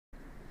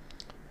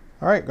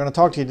All right, going to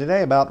talk to you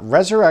today about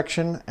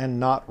resurrection and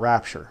not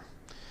rapture.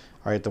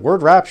 All right, the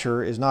word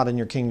rapture is not in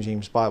your King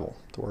James Bible.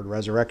 The word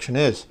resurrection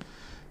is.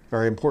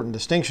 Very important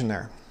distinction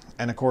there.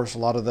 And of course, a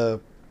lot of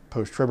the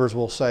post-tribbers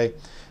will say,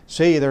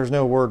 see, there's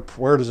no word,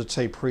 where does it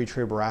say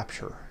pre-trib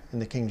rapture in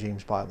the King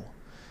James Bible?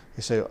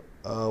 You say,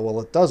 well,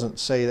 it doesn't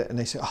say that. And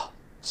they say, oh,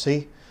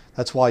 see,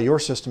 that's why your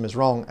system is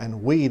wrong.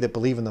 And we that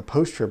believe in the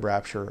post-trib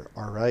rapture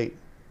are right.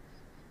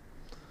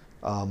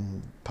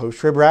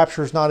 Post-trib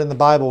rapture is not in the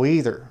Bible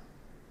either.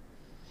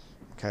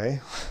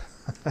 Okay.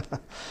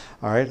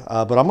 All right.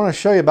 But I'm going to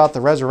show you about the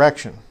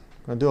resurrection.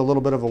 I'm going to do a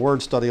little bit of a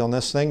word study on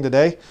this thing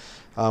today.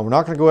 We're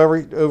not going to go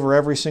over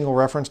every single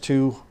reference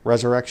to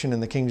resurrection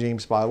in the King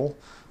James Bible,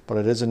 but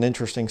it is an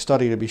interesting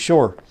study to be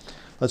sure.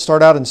 Let's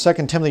start out in 2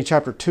 Timothy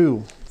chapter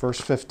 2,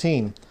 verse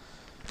 15.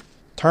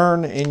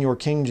 Turn in your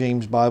King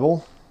James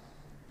Bible.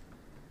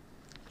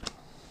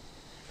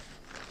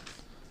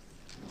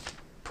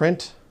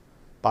 Print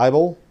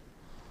Bible.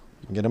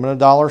 You can get them in a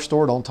dollar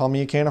store. Don't tell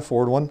me you can't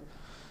afford one.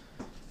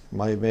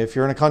 If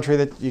you're in a country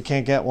that you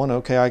can't get one,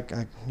 okay, I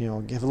give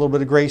a little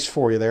bit of grace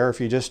for you there. If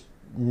you just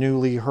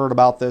newly heard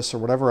about this or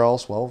whatever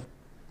else, well,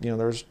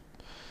 there's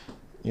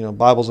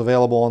Bibles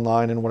available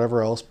online and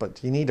whatever else,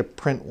 but you need to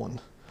print one,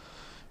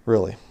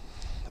 really.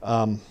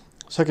 2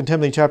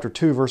 Timothy chapter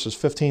 2, verses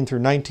 15 through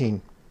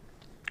 19.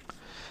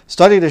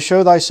 Study to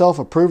show thyself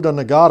approved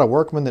unto God, a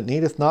workman that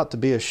needeth not to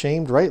be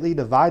ashamed, rightly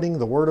dividing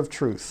the word of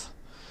truth.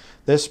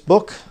 This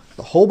book,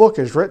 the whole book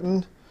is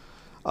written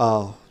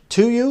to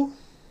you,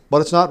 but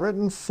it's not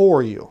written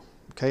for you.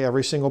 Okay,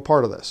 every single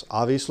part of this.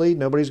 Obviously,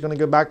 nobody's going to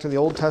go back to the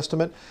Old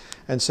Testament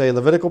and say,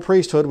 Levitical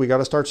priesthood, we got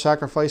to start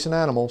sacrificing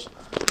animals.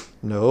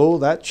 No,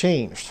 that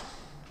changed.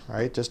 All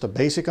right, just a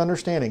basic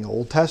understanding.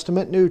 Old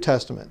Testament, New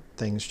Testament,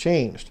 things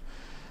changed.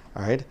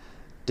 All right,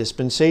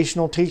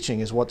 dispensational teaching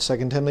is what 2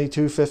 Timothy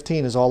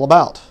 2:15 is all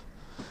about.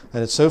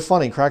 And it's so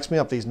funny, cracks me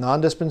up, these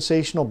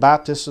non-dispensational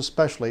Baptists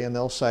especially, and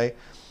they'll say,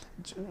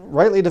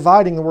 rightly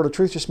dividing the word of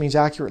truth just means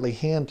accurately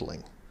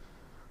handling.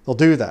 They'll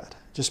do that.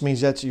 Just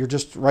means that you're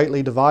just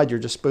rightly divide. You're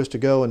just supposed to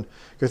go and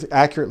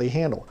accurately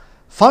handle.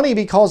 Funny,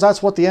 because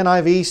that's what the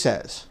NIV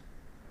says.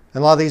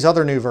 And a lot of these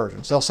other new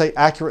versions, they'll say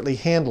accurately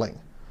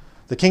handling.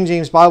 The King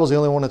James Bible is the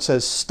only one that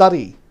says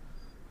study.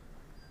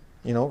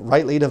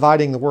 Rightly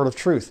dividing the word of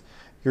truth.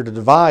 You're to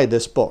divide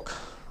this book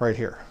right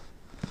here.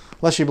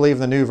 Unless you believe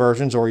in the new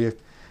versions, or you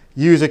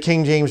use a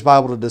King James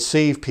Bible to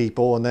deceive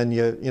people, and then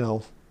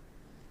you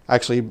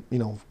actually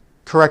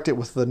correct it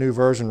with the new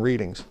version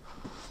readings.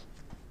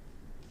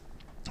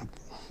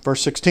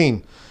 Verse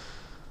 16,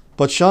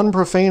 but shun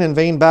profane and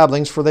vain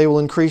babblings, for they will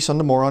increase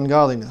unto more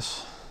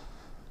ungodliness.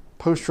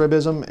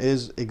 Post-tribism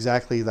is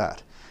exactly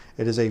that.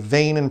 It is a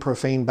vain and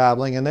profane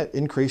babbling, and it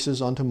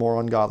increases unto more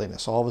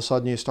ungodliness. All of a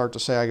sudden you start to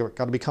say, I got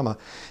to become a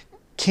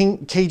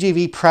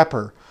KJV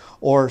prepper,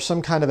 or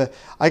some kind of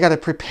I got to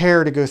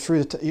prepare to go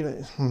through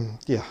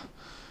the,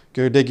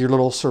 go dig your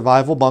little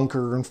survival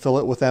bunker and fill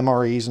it with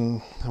MREs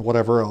and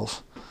whatever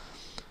else.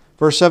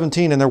 Verse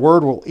 17, and their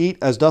word will eat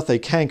as doth a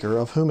canker,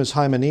 of whom is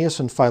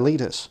Hymenaeus and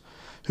Philetus,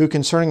 who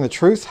concerning the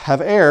truth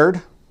have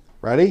erred,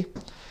 ready,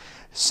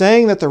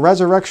 saying that the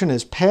resurrection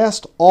is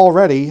past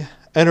already,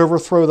 and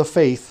overthrow the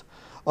faith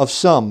of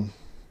some.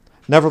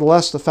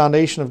 Nevertheless, the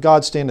foundation of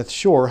God standeth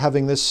sure,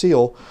 having this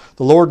seal,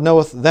 the Lord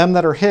knoweth them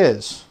that are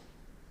his.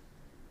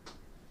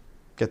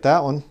 Get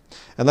that one.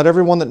 And let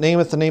every one that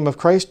nameth the name of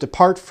Christ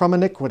depart from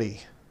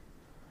iniquity.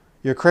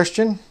 You're a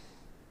Christian?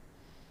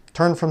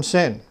 Turn from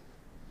sin.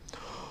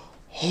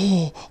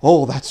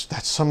 Oh, that's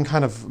some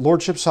kind of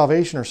lordship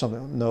salvation or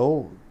something.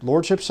 No,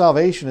 lordship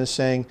salvation is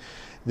saying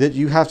that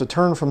you have to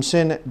turn from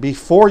sin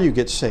before you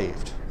get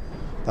saved.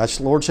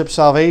 That's lordship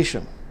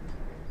salvation.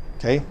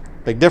 Okay,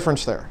 big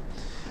difference there.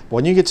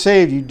 When you get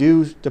saved, you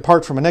do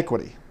depart from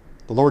iniquity.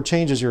 The Lord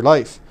changes your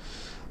life.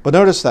 But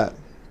notice that.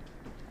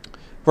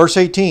 Verse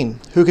 18,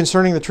 who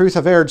concerning the truth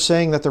have erred,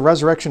 saying that the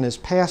resurrection is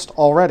past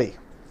already.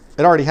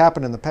 It already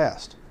happened in the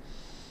past.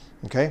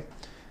 Okay,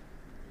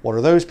 what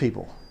are those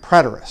people?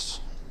 Preterists.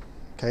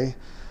 Okay,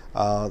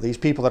 these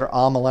people that are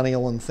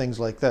amillennial and things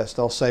like this,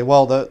 they'll say,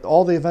 well,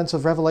 all the events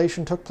of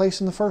Revelation took place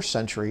in the first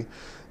century.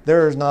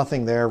 There's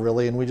nothing there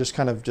really, and we just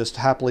kind of just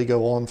happily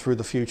go on through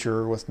the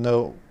future with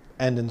no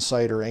end in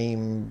sight or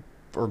aim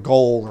or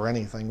goal or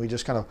anything. We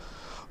just kind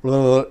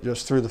of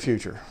just through the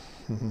future.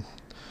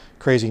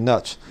 Crazy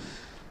nuts.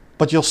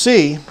 But you'll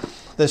see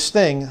this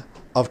thing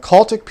of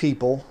cultic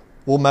people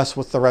will mess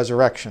with the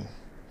resurrection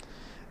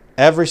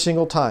every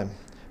single time.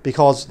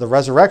 Because the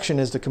resurrection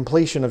is the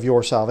completion of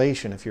your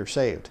salvation if you're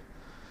saved.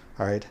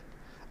 All right.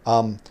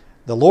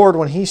 The Lord,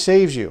 when He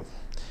saves you,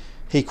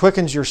 He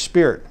quickens your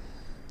spirit.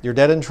 You're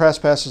dead in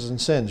trespasses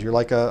and sins. You're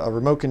like a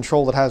remote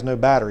control that has no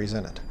batteries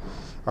in it.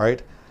 All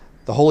right.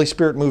 The Holy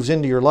Spirit moves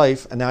into your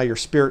life, and now your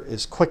spirit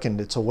is quickened.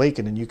 It's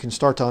awakened, and you can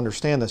start to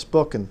understand this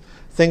book, and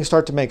things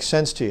start to make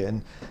sense to you.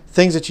 And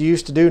things that you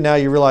used to do, now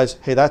you realize,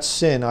 hey, that's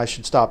sin. I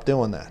should stop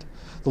doing that.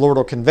 The Lord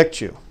will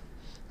convict you.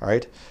 All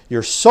right.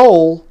 Your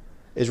soul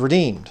is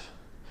redeemed,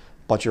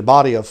 but your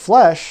body of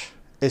flesh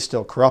is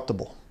still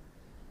corruptible.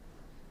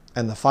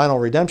 And the final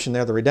redemption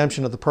there, the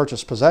redemption of the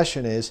purchased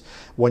possession, is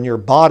when your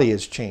body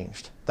is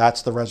changed.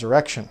 That's the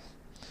resurrection.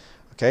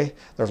 Okay?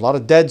 There's a lot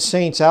of dead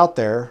saints out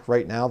there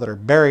right now that are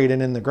buried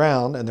and in the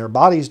ground, and their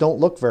bodies don't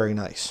look very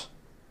nice.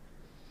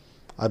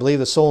 I believe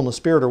the soul and the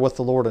spirit are with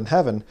the Lord in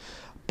heaven,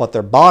 but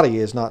their body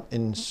is not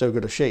in so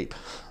good a shape.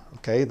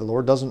 Okay? The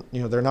Lord doesn't,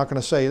 they're not going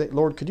to say,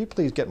 Lord, could you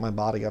please get my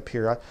body up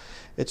here?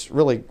 It's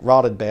really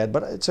rotted bad,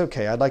 but it's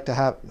okay. I'd like to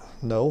have...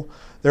 No.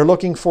 They're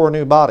looking for a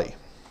new body.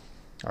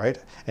 All right?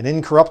 An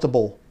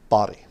incorruptible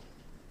body.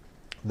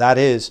 That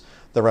is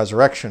the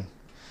resurrection.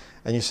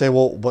 And you say,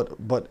 well,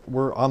 but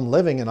I'm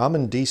living and I'm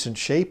in decent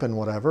shape and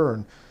whatever,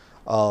 and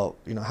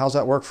how's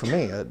that work for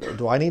me?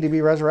 Do I need to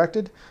be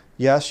resurrected?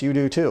 Yes, you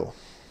do too,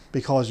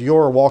 because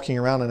you're walking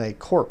around in a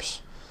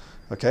corpse,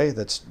 okay,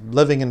 that's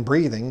living and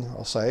breathing,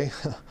 I'll say,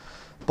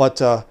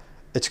 but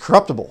it's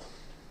corruptible.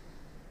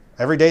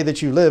 Every day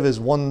that you live is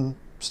one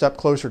step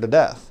closer to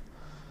death.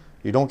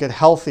 You don't get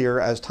healthier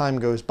as time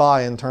goes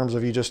by in terms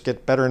of you just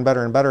get better and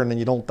better and better and then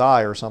you don't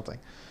die or something.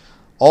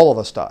 All of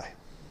us die.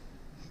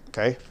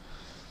 Okay?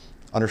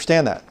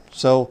 Understand that.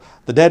 So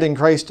the dead in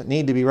Christ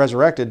need to be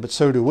resurrected, but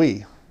so do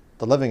we,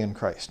 the living in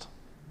Christ.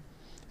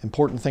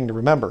 Important thing to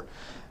remember.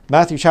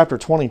 Matthew chapter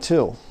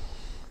 22.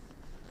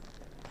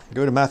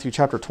 Go to Matthew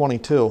chapter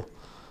 22.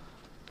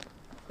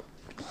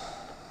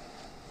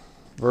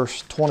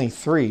 Verse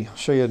 23. I'll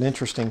show you an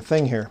interesting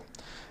thing here.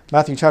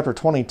 Matthew chapter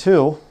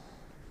 22.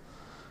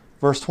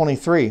 Verse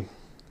 23,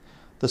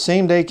 the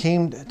same day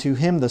came to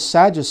him the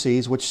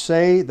Sadducees, which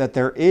say that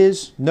there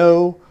is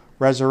no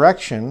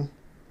resurrection,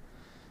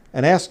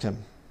 and asked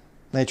him.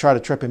 They try to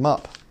trip him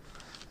up.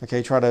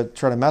 Okay, try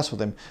to mess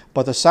with him.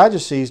 But the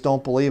Sadducees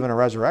don't believe in a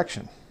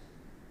resurrection.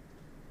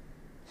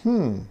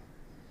 Just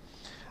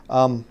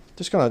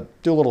going to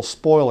do a little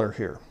spoiler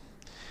here.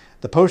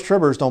 The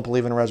post-tribbers don't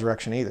believe in a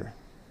resurrection either.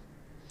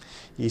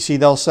 You see,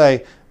 they'll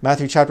say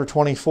Matthew chapter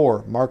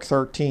 24, Mark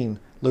 13,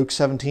 Luke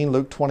 17,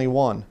 Luke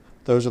 21.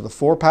 Those are the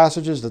four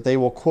passages that they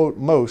will quote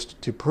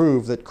most to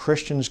prove that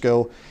Christians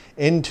go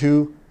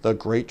into the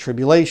Great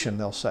Tribulation,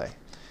 they'll say.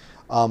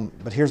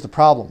 But here's the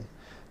problem.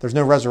 There's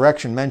no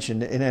resurrection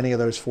mentioned in any of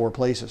those four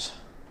places.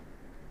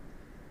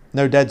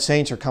 No dead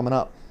saints are coming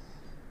up.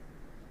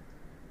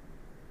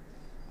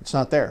 It's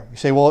not there. You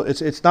say, well,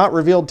 it's not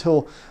revealed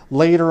till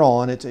later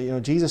on.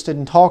 Jesus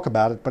didn't talk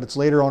about it, but it's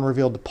later on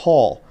revealed to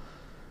Paul.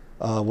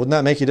 Wouldn't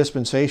that make you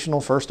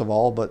dispensational, first of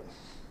all? But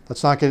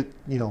let's not get,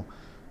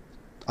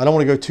 I don't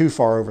want to go too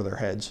far over their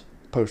heads,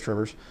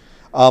 post-tribbers.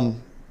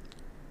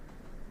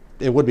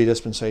 It would be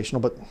dispensational,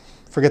 but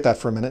forget that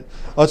for a minute.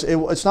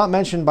 It's not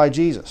mentioned by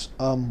Jesus.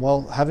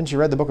 Well, haven't you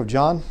read the book of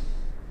John?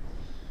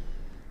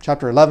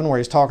 Chapter 11, where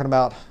he's talking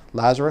about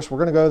Lazarus. We're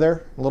going to go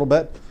there a little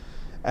bit.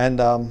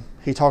 And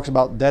he talks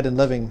about dead and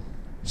living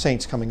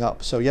saints coming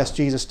up. So yes,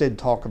 Jesus did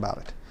talk about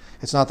it.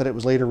 It's not that it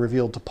was later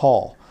revealed to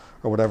Paul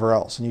or whatever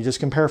else. And you just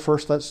compare 1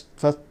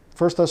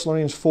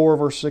 Thessalonians 4,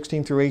 verse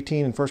 16 through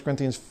 18, and 1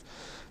 Corinthians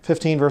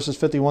 15, verses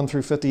 51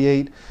 through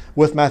 58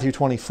 with Matthew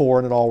 24,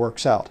 and it all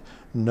works out.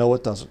 No,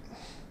 it doesn't.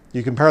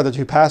 You compare the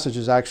two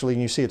passages, actually,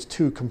 and you see it's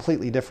two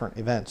completely different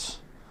events.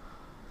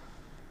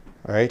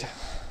 All right?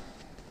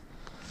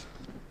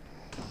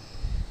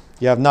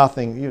 You have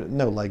nothing,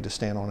 no leg to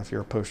stand on if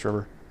you're a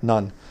post-tribber.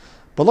 None.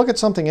 But look at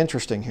something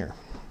interesting here.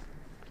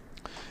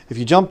 If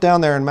you jump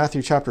down there in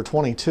Matthew chapter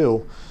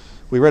 22,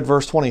 we read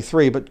verse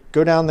 23, but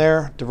go down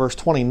there to verse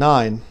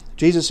 29.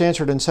 Jesus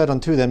answered and said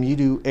unto them, Ye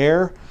do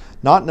err,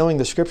 not knowing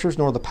the Scriptures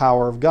nor the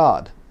power of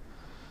God.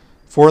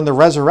 For in the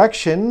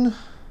resurrection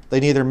they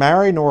neither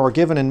marry nor are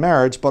given in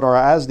marriage, but are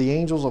as the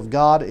angels of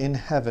God in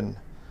heaven.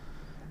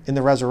 In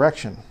the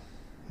resurrection.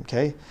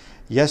 Okay?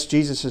 Yes,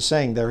 Jesus is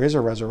saying there is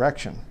a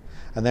resurrection.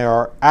 And they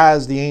are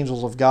as the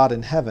angels of God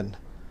in heaven.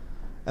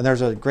 And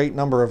there's a great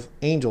number of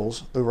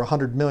angels, over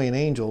 100 million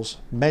angels,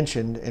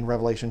 mentioned in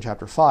Revelation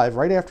chapter 5,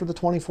 right after the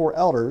 24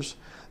 elders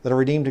that are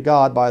redeemed to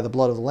God by the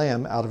blood of the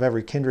Lamb out of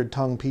every kindred,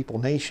 tongue, people,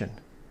 nation.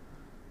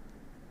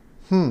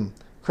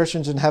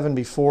 Christians in heaven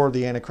before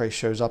the Antichrist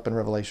shows up in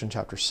Revelation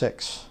chapter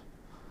 6.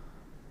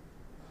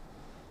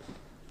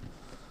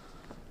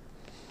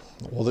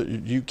 Well,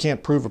 you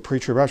can't prove a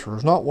pre-tribulation.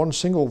 There's not one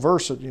single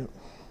verse that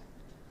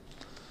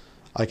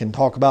I can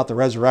talk about the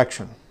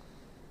resurrection.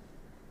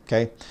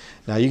 Okay?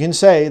 Now you can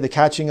say the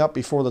catching up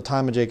before the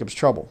time of Jacob's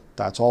trouble.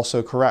 That's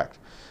also correct.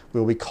 We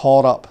will be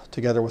caught up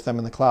together with them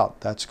in the cloud.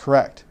 That's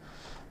correct.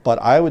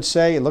 But I would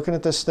say, looking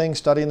at this thing,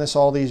 studying this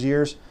all these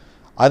years,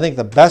 I think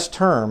the best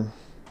term,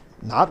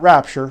 not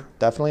rapture,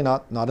 definitely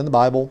not in the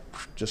Bible,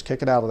 just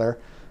kick it out of there,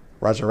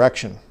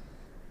 resurrection.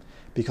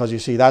 Because you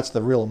see, that's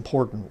the real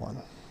important one.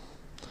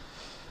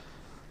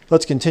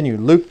 Let's continue.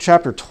 Luke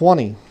chapter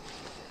 20.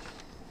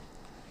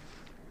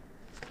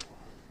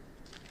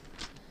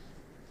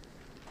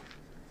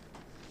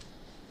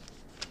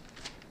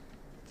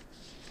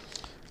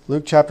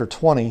 Luke chapter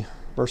 20,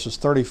 verses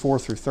 34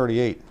 through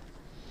 38.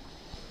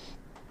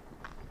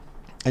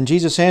 And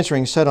Jesus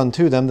answering said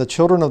unto them, The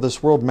children of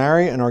this world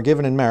marry and are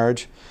given in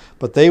marriage,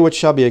 but they which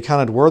shall be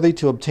accounted worthy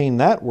to obtain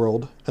that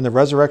world and the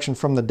resurrection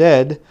from the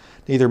dead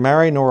neither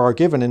marry nor are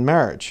given in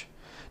marriage.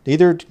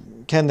 Neither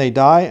can they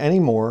die any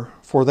more,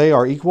 for they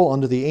are equal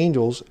unto the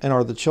angels, and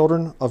are the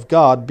children of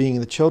God, being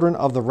the children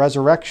of the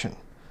resurrection.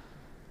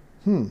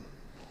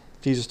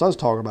 Jesus does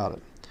talk about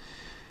it.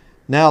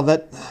 Now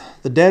that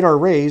the dead are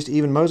raised,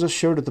 even Moses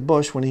showed at the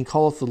bush, when he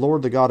calleth the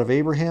Lord the God of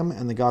Abraham,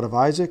 and the God of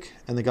Isaac,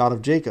 and the God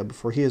of Jacob.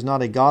 For he is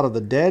not a God of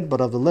the dead,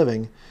 but of the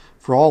living,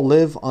 for all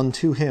live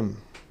unto him.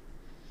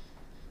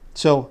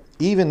 So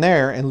even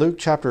there in Luke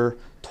chapter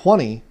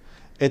 20,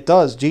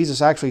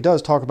 Jesus actually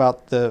does talk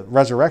about the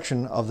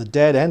resurrection of the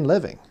dead and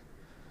living.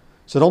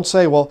 So don't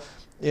say, well,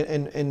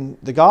 in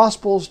the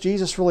Gospels,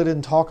 Jesus really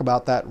didn't talk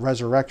about that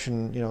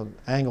resurrection,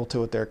 angle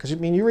to it there. Because,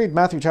 you read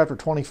Matthew chapter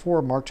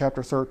 24, Mark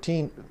chapter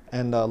 13,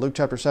 and Luke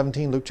chapter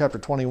 17, Luke chapter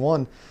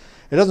 21.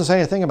 It doesn't say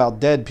anything about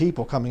dead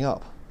people coming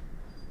up,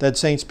 dead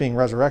saints being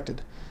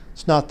resurrected.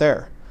 It's not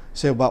there.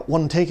 Say about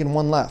one taken,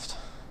 one left.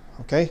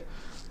 Okay?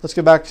 Let's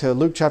go back to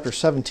Luke chapter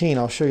 17.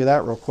 I'll show you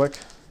that real quick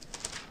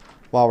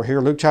while we're here.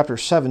 Luke chapter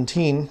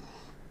 17,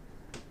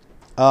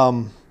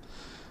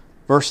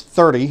 verse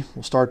 30.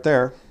 We'll start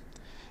there.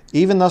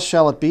 Even thus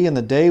shall it be in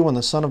the day when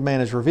the Son of Man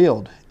is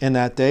revealed. In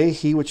that day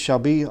he which shall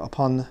be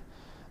upon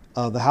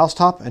the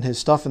housetop, and his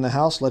stuff in the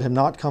house, let him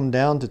not come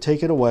down to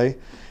take it away.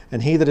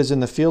 And he that is in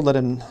the field, let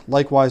him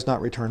likewise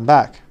not return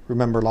back.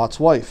 Remember Lot's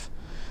wife.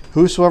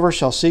 Whosoever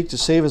shall seek to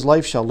save his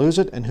life shall lose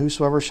it, and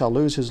whosoever shall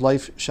lose his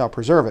life shall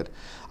preserve it.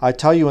 I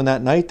tell you, in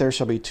that night there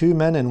shall be two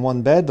men in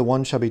one bed, the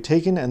one shall be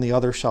taken, and the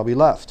other shall be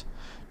left.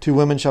 Two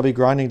women shall be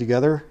grinding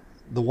together,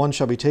 the one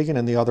shall be taken,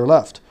 and the other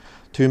left.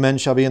 Two men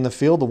shall be in the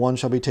field, the one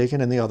shall be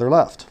taken, and the other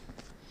left.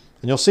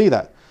 And you'll see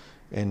that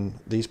in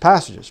these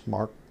passages,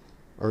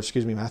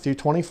 Matthew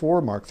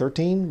 24, Mark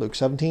 13, Luke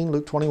 17,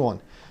 Luke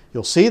 21.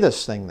 You'll see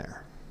this thing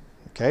there.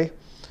 Okay?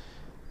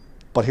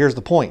 But here's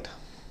the point.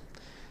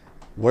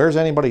 Where's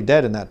anybody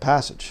dead in that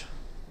passage?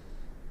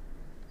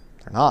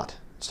 They're not.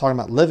 It's talking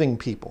about living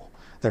people.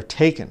 They're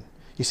taken.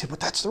 You say, but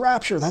that's the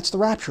rapture. That's the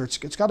rapture. It's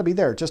got to be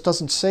there. It just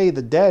doesn't say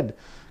the dead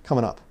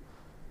coming up.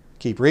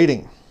 Keep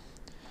reading.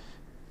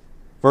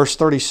 Verse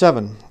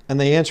 37, and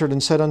they answered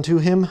and said unto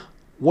him,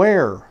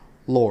 Where,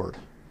 Lord?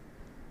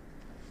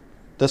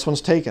 This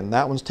one's taken,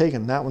 that one's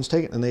taken, that one's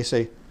taken. And they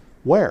say,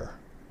 Where?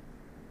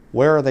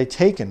 Where are they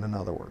taken, in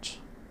other words?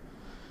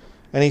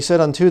 And he said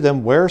unto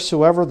them,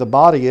 Wheresoever the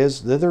body is,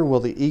 thither will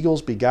the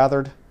eagles be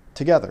gathered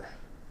together.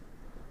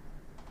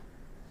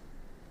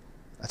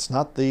 That's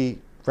not the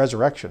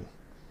resurrection.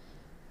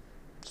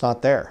 It's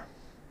not there.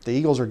 The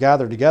eagles are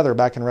gathered together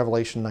back in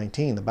Revelation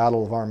 19, the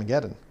Battle of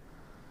Armageddon.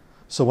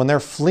 So when they're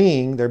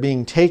fleeing, they're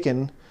being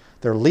taken,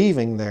 they're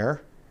leaving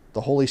there,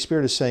 the Holy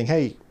Spirit is saying,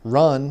 hey,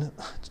 run,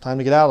 it's time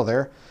to get out of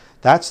there.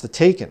 That's the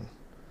taken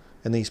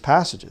in these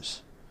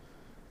passages.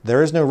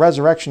 There is no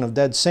resurrection of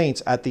dead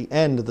saints at the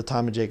end of the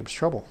time of Jacob's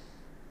trouble.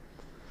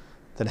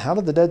 Then how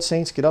did the dead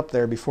saints get up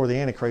there before the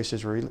Antichrist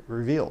is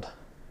revealed?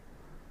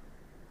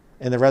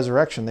 In the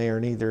resurrection, they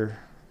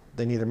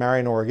neither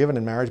marry nor are given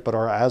in marriage, but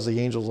are as the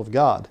angels of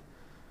God.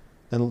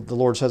 And the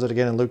Lord says it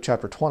again in Luke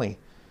chapter 20.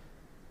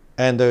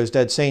 And those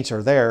dead saints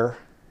are there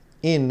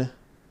in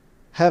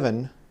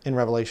heaven in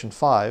Revelation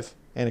 5.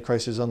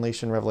 Antichrist is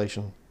unleashed in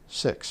Revelation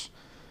 6.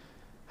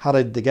 How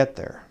did they get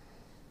there?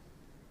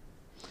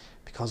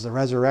 Because the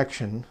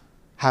resurrection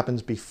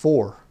happens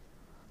before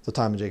the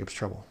time of Jacob's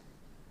trouble.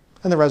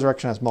 And the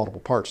resurrection has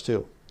multiple parts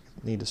too.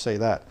 Need to say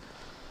that.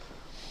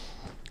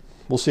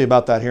 We'll see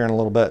about that here in a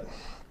little bit.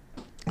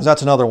 Because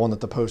that's another one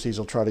that the posties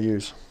will try to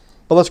use.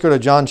 But let's go to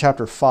John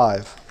chapter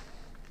 5.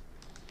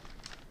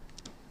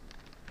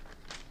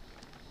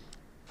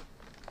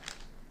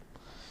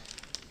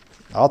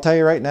 I'll tell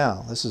you right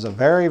now, this is a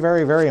very,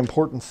 very, very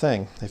important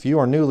thing. If you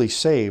are newly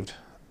saved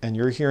and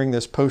you're hearing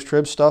this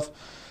post-trib stuff,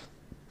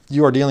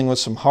 you are dealing with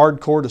some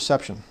hardcore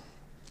deception.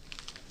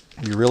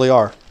 You really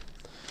are.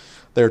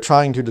 They're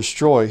trying to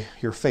destroy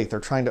your faith.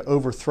 They're trying to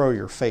overthrow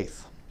your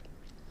faith.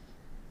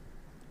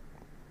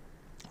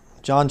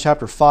 John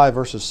chapter 5,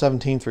 verses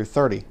 17 through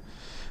 30.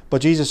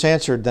 But Jesus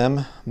answered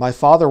them, My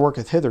Father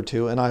worketh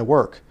hitherto, and I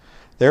work.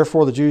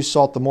 Therefore the Jews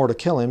sought the more to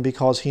kill him,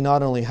 because he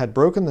not only had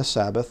broken the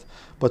Sabbath,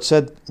 but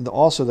said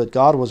also that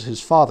God was his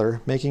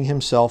Father, making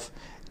himself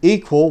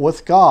equal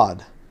with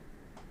God.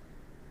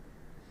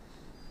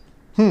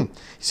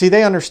 See,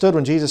 they understood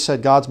when Jesus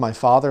said, God's my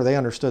Father, they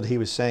understood he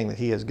was saying that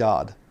he is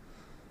God.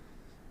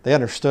 They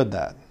understood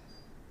that.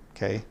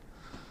 Okay?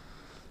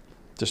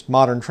 Just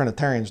modern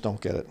Trinitarians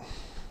don't get it.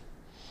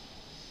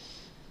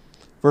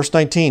 Verse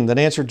 19, Then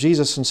answered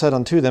Jesus and said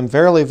unto them,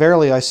 Verily,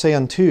 verily, I say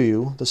unto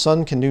you, the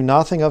Son can do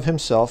nothing of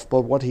himself,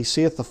 but what he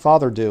seeth the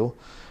Father do.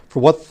 For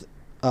what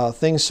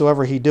things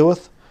soever he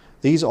doeth,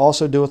 these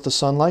also doeth the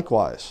Son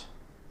likewise.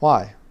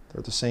 Why?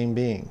 They're the same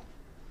being.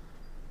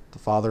 The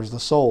Father is the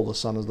soul, the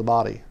Son is the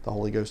body, the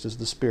Holy Ghost is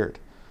the Spirit.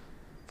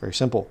 Very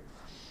simple.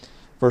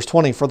 Verse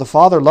 20, For the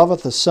Father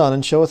loveth the Son,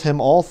 and showeth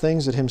him all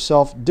things that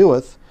himself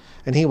doeth,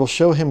 and he will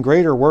show him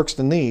greater works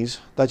than these,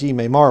 that ye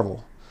may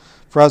marvel.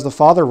 For as the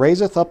Father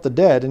raiseth up the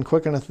dead, and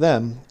quickeneth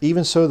them,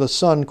 even so the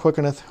Son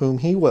quickeneth whom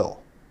he will.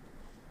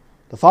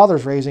 The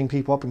Father's raising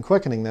people up and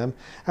quickening them,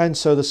 and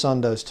so the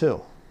Son does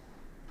too.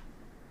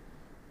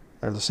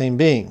 They're the same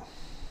being.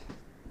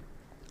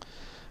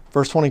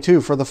 Verse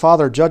 22, for the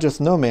Father judgeth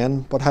no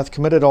man, but hath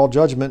committed all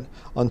judgment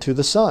unto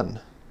the Son,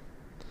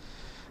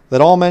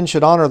 that all men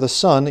should honor the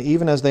Son,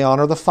 even as they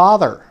honor the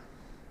Father.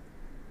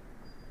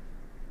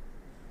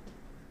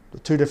 The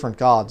two different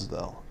gods,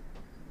 though.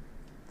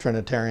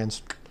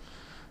 Trinitarians.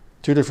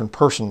 Two different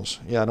persons.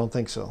 Yeah, I don't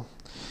think so.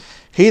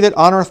 He that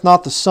honoreth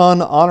not the Son,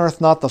 honoreth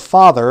not the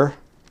Father,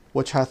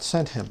 which hath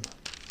sent him.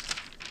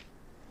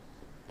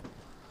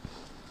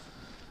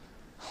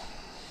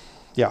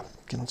 Yeah,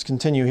 let's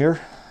continue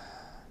here.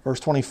 Verse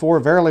 24,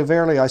 verily,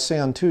 verily, I say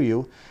unto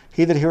you,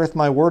 he that heareth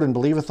my word and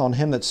believeth on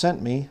him that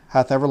sent me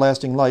hath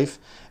everlasting life,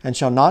 and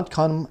shall not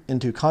come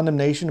into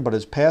condemnation, but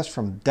is passed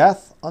from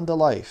death unto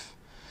life.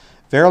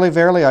 Verily,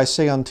 verily, I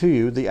say unto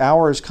you, the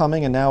hour is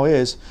coming, and now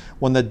is,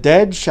 when the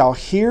dead shall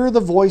hear the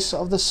voice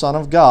of the Son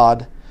of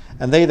God,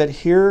 and they that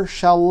hear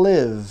shall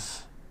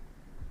live.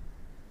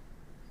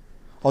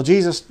 Well,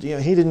 Jesus, he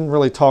didn't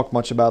really talk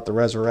much about the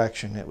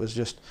resurrection. It was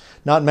just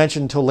not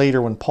mentioned until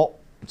later when Paul,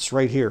 it's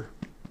right here.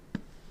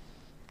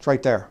 It's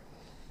right there.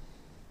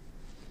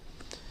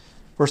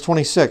 Verse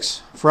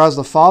 26, for as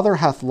the Father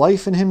hath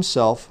life in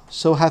himself,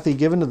 so hath he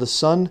given to the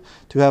Son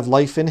to have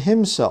life in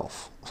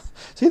himself.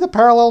 See the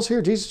parallels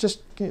here? Jesus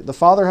just, the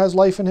Father has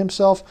life in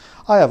himself.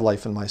 I have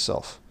life in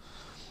myself.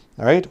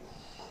 All right?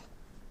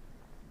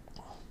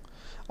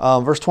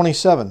 Verse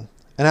 27,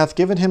 and hath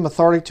given him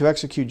authority to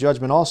execute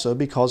judgment also,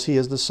 because he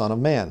is the Son of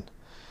Man.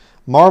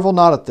 Marvel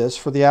not at this,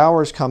 for the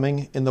hour is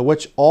coming, in the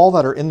which all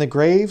that are in the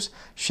graves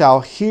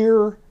shall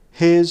hear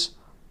his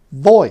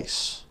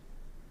voice.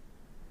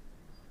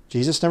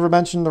 Jesus never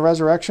mentioned the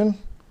resurrection?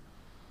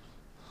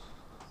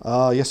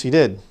 Yes, he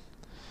did.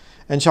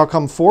 And shall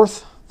come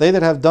forth, they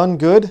that have done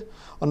good,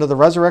 unto the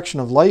resurrection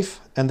of life,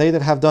 and they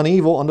that have done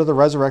evil, unto the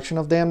resurrection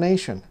of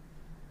damnation.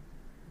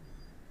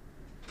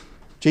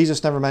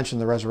 Jesus never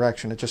mentioned the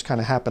resurrection. It just kind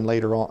of happened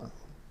later on.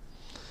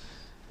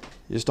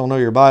 You just don't know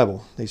your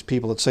Bible, these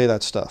people that say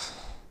that stuff.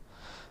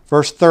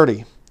 Verse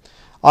 30,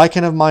 I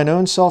can of mine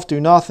own self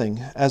do nothing.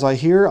 As I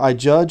hear, I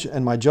judge,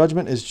 and my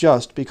judgment is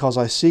just, because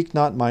I seek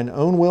not mine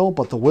own will,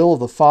 but the will of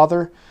the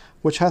Father,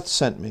 which hath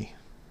sent me.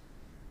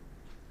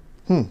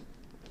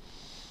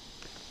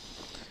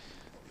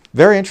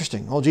 Very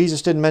interesting. Well,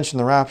 Jesus didn't mention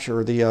the rapture,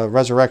 or the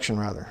resurrection,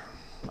 rather.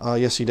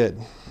 Yes, he did.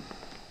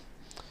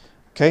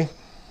 Okay.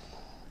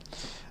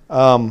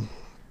 John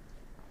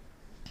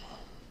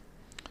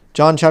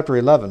chapter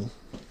 11.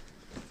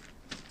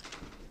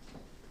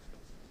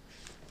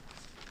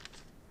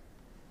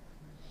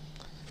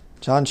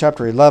 John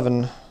chapter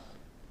 11,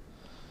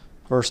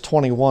 verse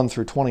 21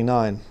 through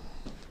 29.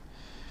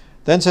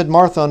 Then said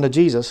Martha unto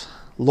Jesus,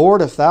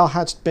 Lord, if thou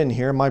hadst been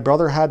here, my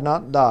brother had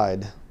not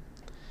died.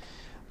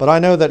 But I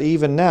know that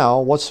even now,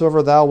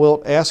 whatsoever thou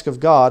wilt ask of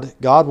God,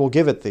 God will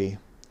give it thee.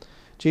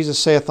 Jesus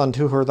saith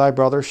unto her, Thy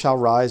brother shall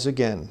rise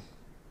again.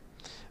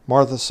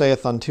 Martha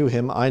saith unto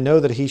him, I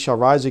know that he shall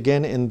rise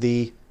again in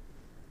the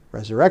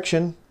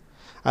resurrection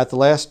at the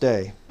last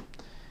day.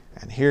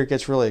 And here it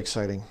gets really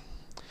exciting.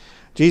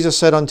 Jesus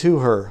said unto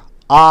her,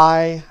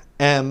 I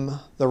am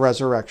the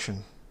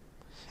resurrection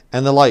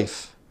and the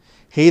life.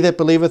 He that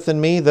believeth in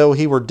me, though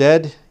he were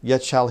dead,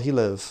 yet shall he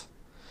live.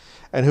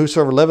 And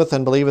whosoever liveth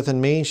and believeth in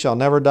me shall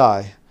never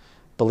die.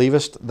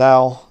 Believest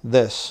thou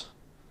this?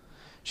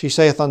 She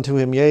saith unto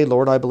him, Yea,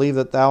 Lord, I believe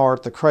that thou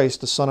art the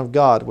Christ, the Son of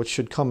God, which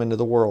should come into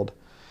the world.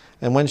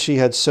 And when she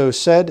had so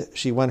said,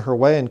 she went her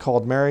way and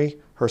called Mary,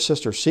 her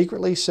sister,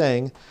 secretly,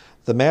 saying,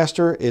 The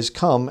Master is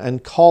come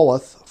and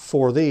calleth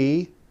for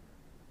thee.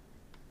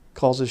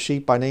 Calls his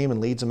sheep by name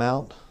and leads them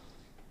out.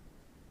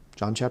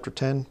 John chapter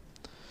 10.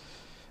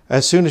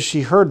 As soon as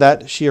she heard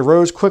that, she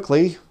arose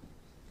quickly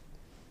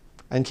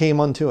and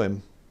came unto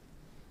him.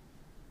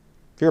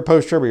 If you're a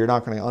post-tribber, you're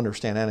not going to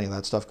understand any of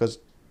that stuff, because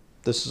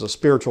this is a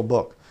spiritual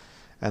book.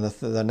 And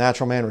the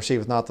natural man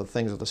receiveth not the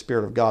things of the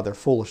Spirit of God. They're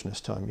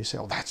foolishness to him. You say,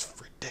 oh, that's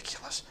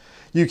ridiculous.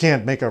 You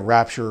can't make a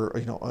rapture,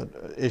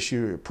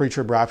 issue,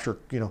 pre-trib rapture,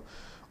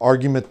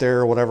 argument there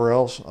or whatever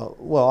else.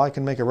 Well, I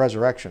can make a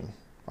resurrection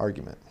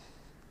argument.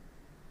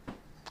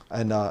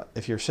 And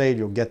if you're saved,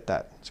 you'll get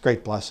that. It's a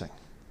great blessing.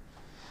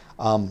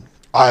 I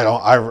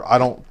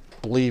don't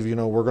believe,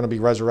 we're going to be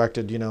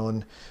resurrected,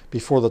 and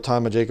before the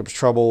time of Jacob's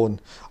trouble.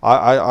 And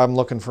I'm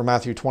looking for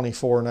Matthew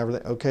 24 and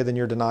everything. Okay, then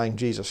you're denying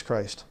Jesus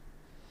Christ.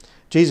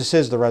 Jesus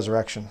is the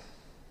resurrection.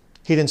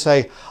 He didn't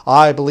say,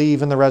 I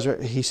believe in the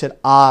resurrection. He said,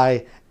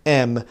 I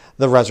am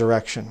the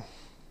resurrection.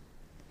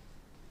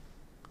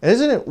 And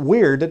isn't it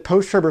weird that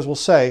post-tribbers will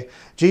say,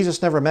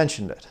 Jesus never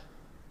mentioned it?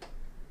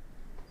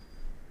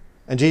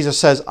 And Jesus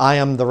says, I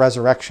am the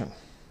resurrection.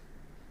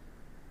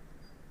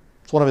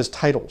 It's one of his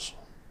titles,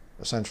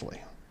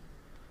 essentially.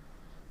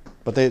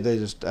 But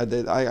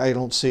I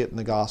don't see it in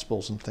the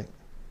Gospels and think.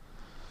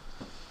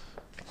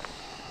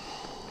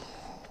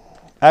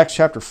 Acts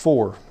chapter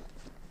 4.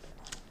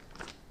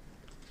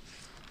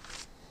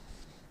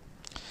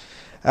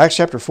 Acts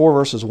chapter 4,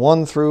 verses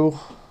 1 through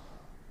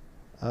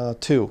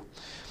 2.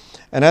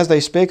 And as they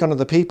spake unto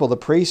the people, the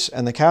priests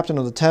and the captain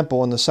of the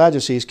temple and the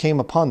Sadducees came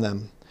upon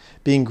them,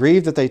 being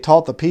grieved that they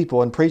taught the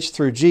people and preached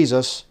through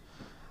Jesus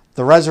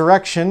the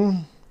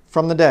resurrection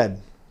from the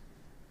dead.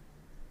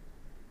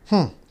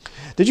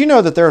 Did you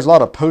know that there's a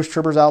lot of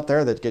post-tribbers out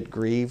there that get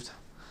grieved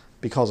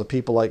because of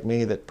people like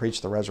me that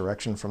preach the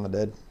resurrection from the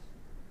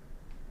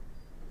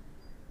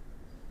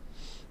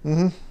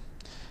dead?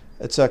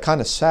 It's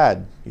kind of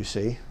sad, you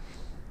see.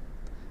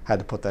 Had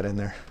to put that in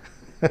there.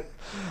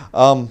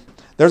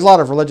 There's a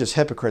lot of religious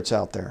hypocrites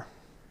out there,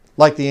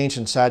 like the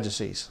ancient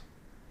Sadducees.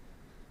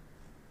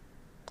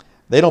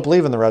 They don't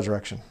believe in the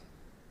resurrection.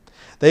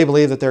 They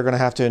believe that they're going to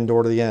have to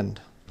endure to the end.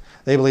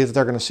 They believe that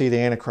they're going to see the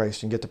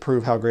Antichrist and get to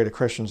prove how great of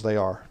Christians they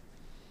are.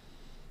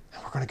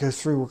 And we're going to go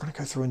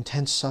through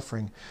intense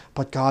suffering,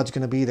 but God's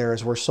going to be there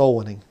as we're soul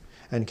winning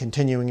and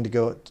continuing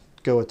to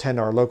go attend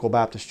our local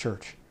Baptist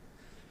church.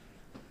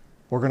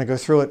 We're going to go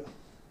through it,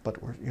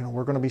 but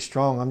we're going to be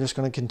strong. I'm just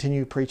going to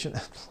continue preaching.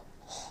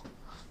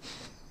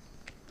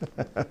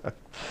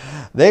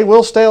 They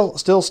will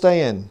still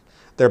stay in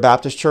their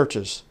Baptist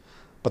churches,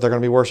 but they're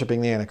going to be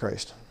worshiping the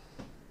Antichrist.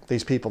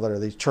 These people that are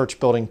these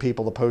church-building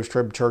people, the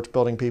post-trib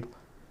church-building people,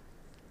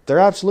 they're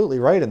absolutely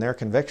right in their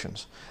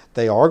convictions.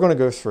 They are going to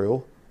go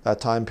through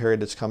that time period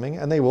that's coming,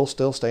 and they will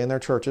still stay in their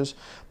churches,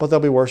 but they'll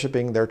be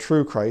worshiping their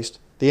true Christ,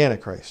 the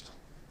Antichrist.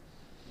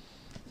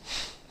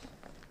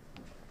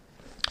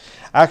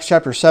 Acts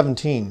chapter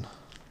 17.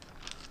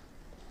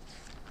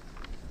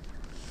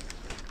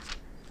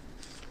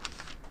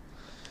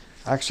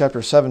 Acts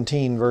chapter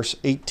 17, verse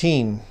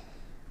 18.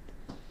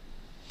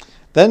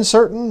 Then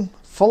certain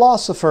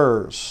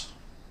philosophers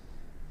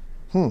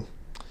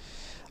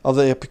of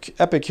the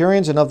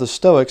Epicureans and of the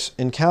Stoics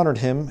encountered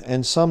him,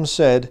 and some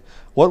said,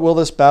 What will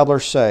this babbler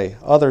say?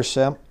 Others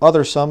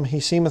some, he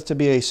seemeth to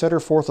be a setter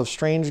forth of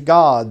strange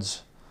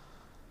gods.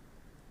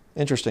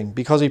 Interesting,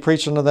 because he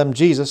preached unto them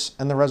Jesus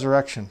and the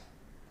resurrection.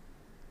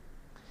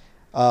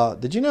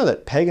 Did you know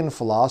that pagan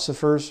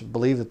philosophers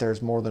believe that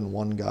there's more than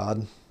one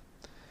God?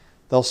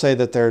 They'll say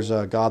that there's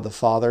a God the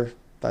Father.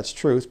 That's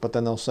truth. But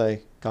then they'll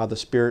say God the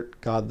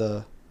Spirit, God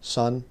the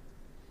Son.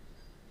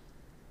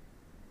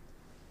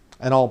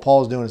 And all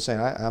Paul's doing is saying,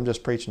 I'm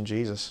just preaching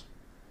Jesus.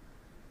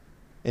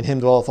 In him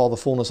dwelleth all the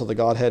fullness of the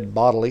Godhead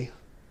bodily.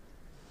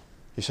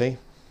 You see?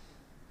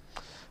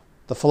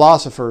 The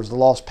philosophers, the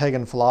lost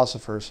pagan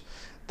philosophers,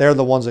 they're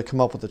the ones that come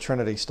up with the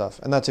Trinity stuff.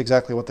 And that's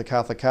exactly what the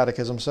Catholic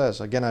Catechism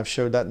says. Again, I've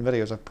showed that in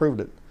videos. I've proved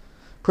it.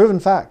 Proven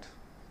fact.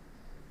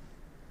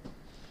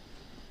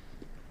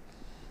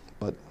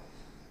 But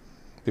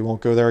we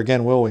won't go there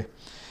again, will we?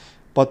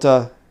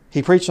 But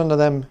he preached unto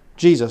them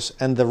Jesus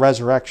and the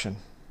resurrection.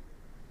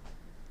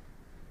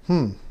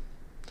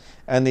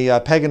 And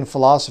the pagan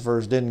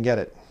philosophers didn't get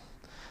it.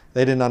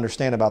 They didn't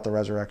understand about the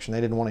resurrection.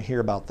 They didn't want to hear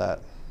about that.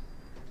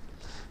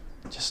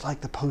 Just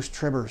like the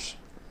post-tribbers.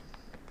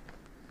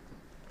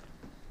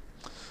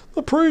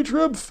 The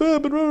pre-trib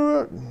fib.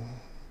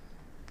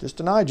 Just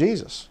deny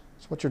Jesus.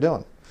 That's what you're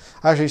doing.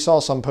 I actually saw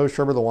some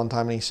post-tribber the one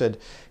time, and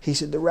he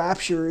said the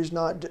rapture is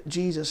not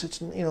Jesus. It's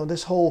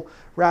this whole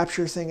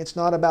rapture thing. It's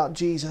not about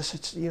Jesus.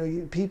 It's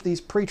these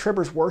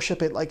pre-tribbers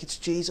worship it like it's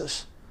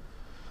Jesus.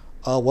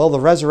 Well, the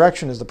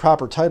resurrection is the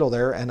proper title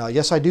there, and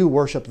yes, I do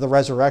worship the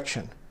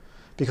resurrection,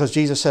 because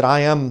Jesus said,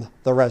 "I am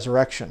the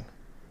resurrection."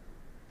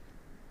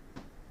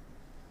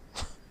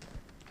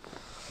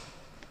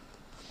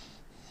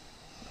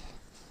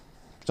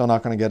 Still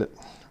not going to get it.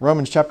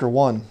 Romans chapter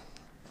 1.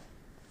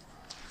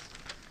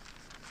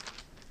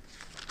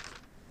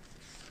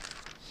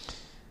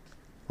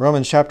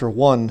 Romans chapter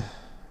 1,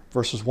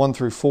 verses 1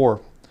 through 4.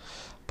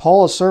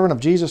 Paul, a servant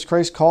of Jesus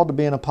Christ, called to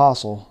be an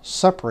apostle,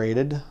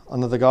 separated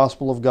unto the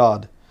gospel of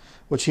God,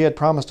 which he had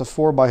promised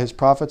afore by his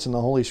prophets in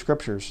the Holy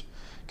Scriptures,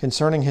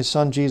 concerning his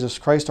Son Jesus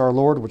Christ our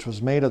Lord, which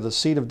was made of the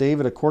seed of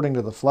David according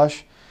to the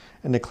flesh,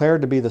 and declared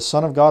to be the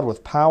Son of God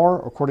with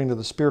power, according to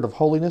the Spirit of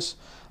holiness,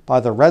 by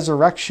the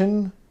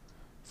resurrection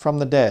from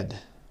the dead.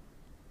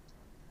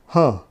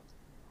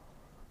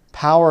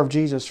 Power of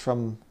Jesus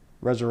from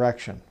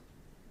resurrection.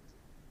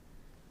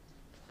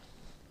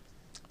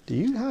 Do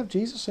you have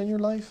Jesus in your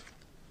life?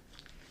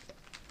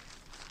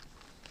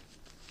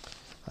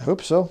 I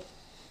hope so.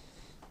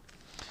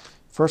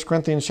 1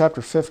 Corinthians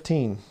chapter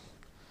 15.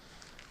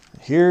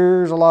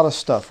 Here's a lot of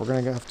stuff. We're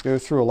going to have to go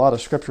through a lot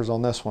of scriptures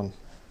on this one.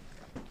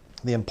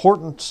 The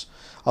importance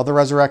of the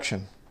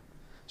resurrection.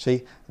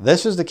 See,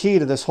 this is the key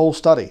to this whole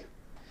study.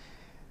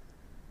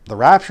 The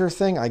rapture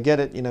thing, I get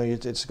it.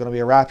 It's going to be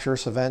a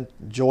rapturous event,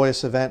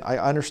 joyous event. I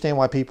understand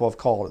why people have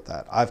called it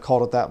that. I've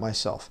called it that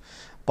myself.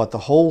 But the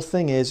whole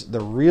thing is,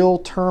 the real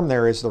term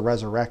there is the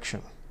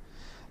resurrection.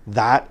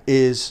 That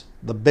is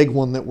the big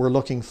one that we're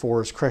looking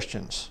for as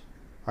Christians.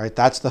 All right,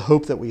 that's the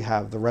hope that we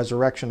have, the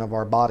resurrection of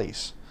our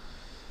bodies.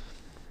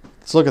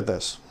 Let's look at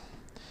this.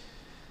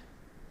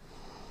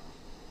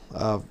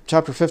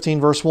 Chapter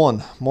 15, verse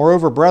 1.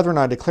 Moreover, brethren,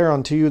 I declare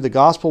unto you the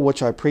gospel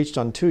which I preached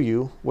unto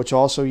you, which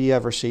also ye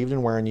have received,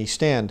 and wherein ye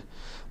stand,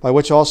 by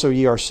which also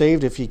ye are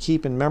saved, if ye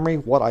keep in memory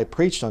what I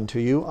preached unto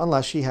you,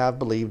 unless ye have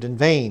believed in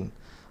vain.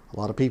 A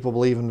lot of people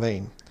believe in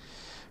vain.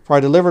 For I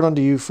delivered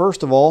unto you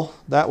first of all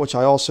that which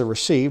I also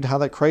received, how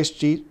that Christ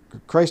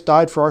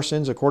died for our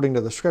sins according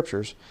to the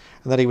Scriptures,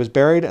 and that he was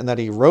buried, and that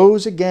he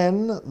rose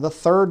again the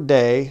third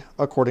day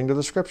according to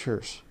the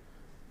Scriptures.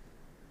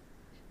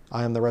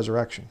 I am the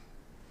resurrection.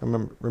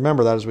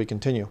 Remember that as we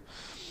continue.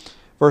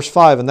 Verse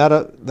 5, and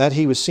that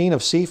he was seen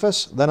of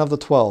Cephas, then of the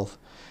 12.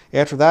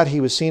 After that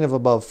he was seen of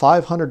above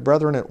 500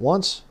 brethren at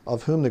once,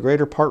 of whom the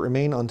greater part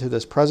remain unto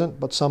this present,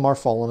 but some are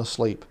fallen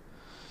asleep.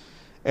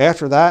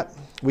 After that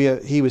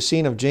he was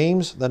seen of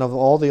James, then of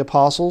all the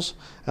apostles,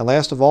 and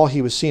last of all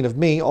he was seen of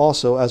me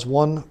also, as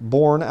one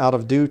born out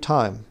of due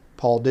time.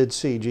 Paul did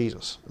see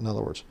Jesus, in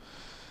other words.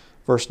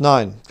 Verse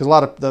 9, because a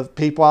lot of the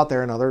people out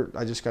there,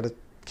 I just got to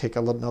kick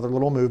another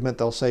little movement.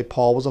 They'll say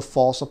Paul was a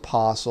false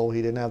apostle.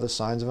 He didn't have the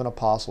signs of an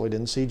apostle. He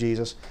didn't see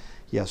Jesus.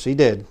 Yes, he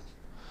did.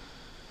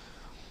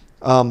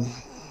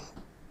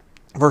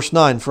 Verse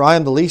 9, for I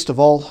am the least of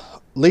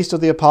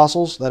the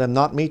apostles, that am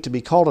not meet to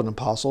be called an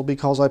apostle,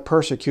 because I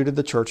persecuted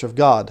the church of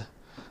God.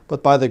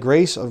 But by the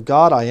grace of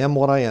God I am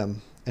what I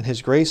am, and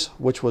his grace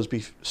which was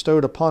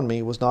bestowed upon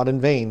me was not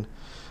in vain.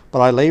 But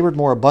I labored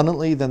more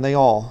abundantly than they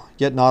all,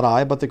 yet not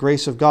I, but the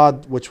grace of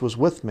God which was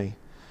with me.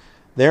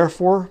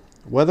 Therefore,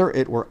 whether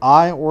it were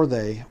I or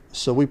they,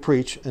 so we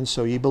preach, and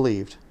so ye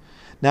believed.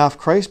 Now if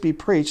Christ be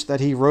preached that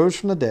he rose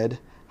from the dead,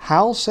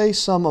 how say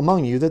some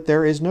among you that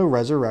there is no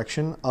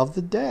resurrection of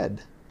the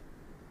dead?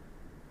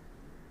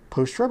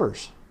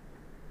 Post-tribbers.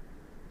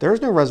 There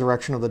is no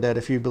resurrection of the dead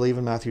if you believe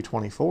in Matthew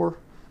 24,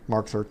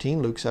 Mark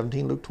 13, Luke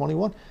 17, Luke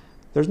 21.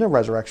 There's no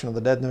resurrection of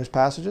the dead in those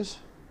passages.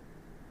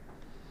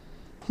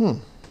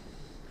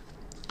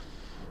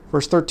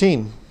 Verse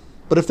 13.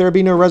 But if there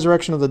be no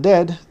resurrection of the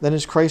dead, then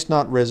is Christ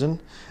not risen?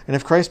 And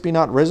if Christ be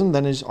not risen,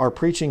 then is our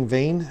preaching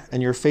vain,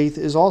 and your faith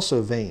is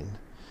also vain.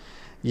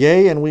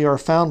 Yea, and we are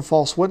found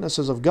false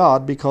witnesses of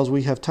God, because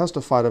we have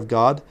testified of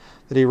God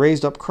that he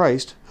raised up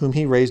Christ, whom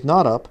he raised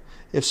not up,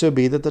 if so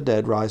be that the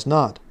dead rise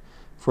not.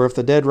 For if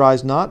the dead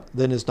rise not,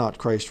 then is not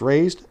Christ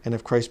raised, and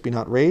if Christ be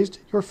not raised,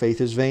 your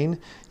faith is vain,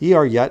 ye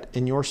are yet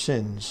in your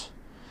sins.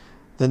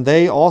 Then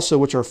they also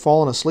which are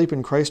fallen asleep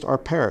in Christ are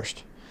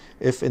perished.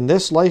 If in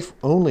this life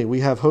only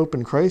we have hope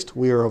in Christ,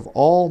 we are of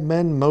all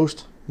men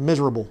most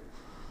miserable.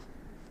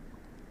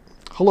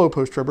 Hello,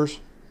 post-tribbers.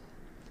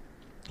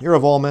 You're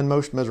of all men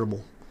most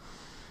miserable.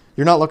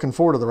 You're not looking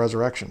forward to the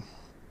resurrection.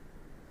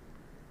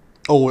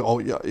 Oh,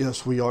 yeah,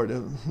 yes, we are.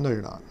 No,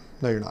 you're not.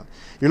 No, you're not.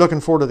 You're looking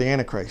forward to the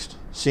Antichrist.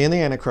 Seeing the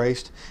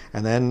Antichrist,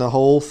 and then the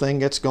whole thing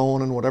gets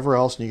going and whatever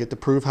else, and you get to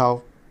prove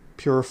how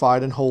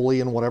purified and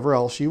holy and whatever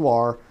else you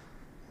are.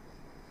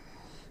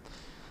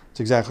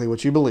 It's exactly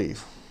what you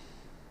believe.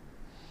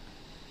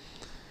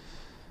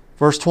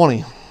 Verse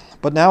 20,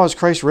 but now is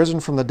Christ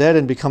risen from the dead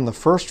and become the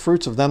first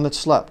fruits of them that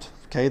slept.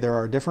 Okay, there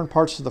are different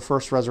parts of the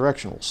first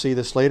resurrection. We'll see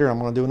this later. I'm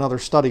going to do another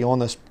study on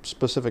this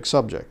specific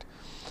subject.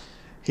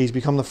 He's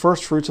become the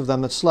first fruits of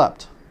them that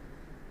slept.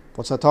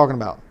 What's that talking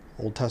about?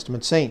 Old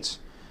Testament saints.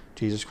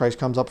 Jesus Christ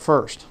comes up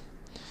first.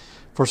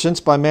 For since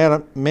by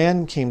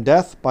man came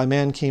death, by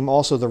man came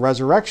also the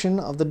resurrection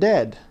of the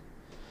dead.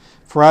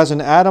 For as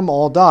in Adam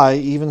all die,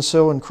 even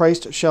so in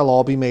Christ shall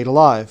all be made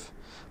alive.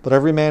 But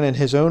every man in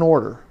his own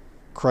order.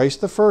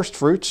 Christ the first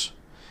fruits,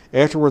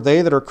 afterward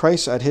they that are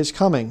Christ's at his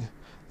coming.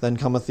 Then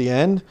cometh the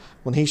end,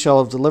 when he shall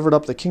have delivered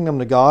up the kingdom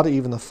to God,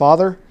 even the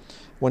Father,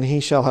 when he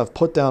shall have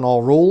put down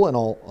all rule and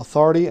all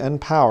authority and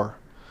power.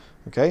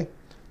 Okay?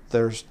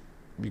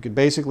 You could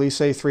basically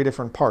say three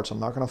different parts. I'm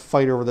not going to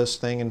fight over this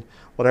thing and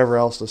whatever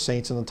else, the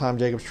saints in the time of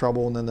Jacob's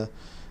trouble, and then the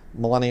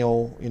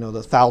millennial, the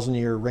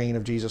 1,000-year reign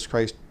of Jesus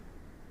Christ,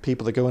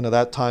 people that go into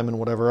that time and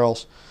whatever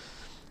else.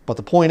 But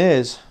the point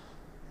is,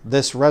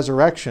 this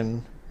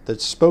resurrection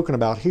that's spoken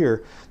about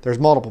here, there's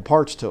multiple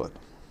parts to it.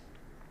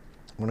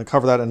 I'm going to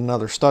cover that in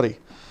another study.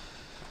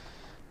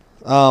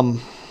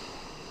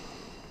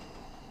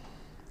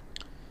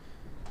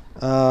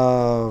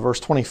 Verse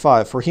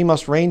 25, for he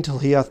must reign till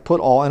he hath put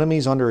all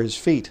enemies under his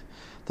feet.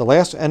 The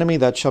last enemy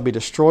that shall be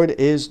destroyed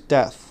is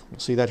death.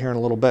 We'll see that here in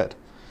a little bit.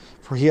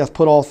 For he hath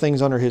put all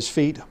things under his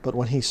feet, but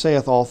when he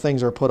saith all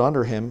things are put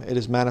under him, it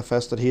is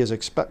manifest that he is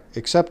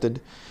accepted,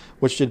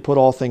 which did put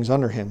all things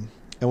under him.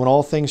 And when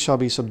all things shall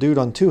be subdued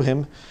unto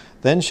him,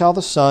 then shall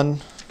the Son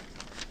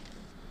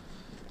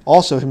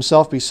also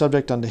himself be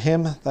subject unto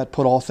him that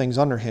put all things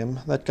under him,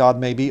 that God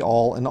may be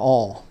all in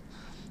all.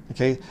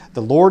 Okay,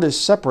 the Lord is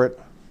separate.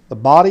 The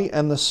body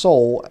and the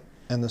soul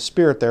and the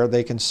spirit there,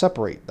 they can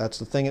separate. That's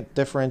the thing that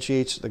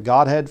differentiates the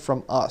Godhead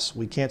from us.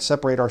 We can't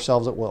separate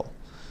ourselves at will.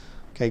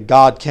 Okay,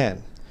 God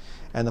can.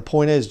 And the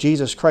point is,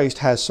 Jesus Christ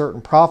has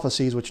certain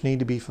prophecies which need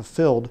to be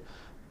fulfilled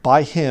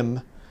by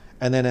him.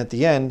 And then at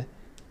the end,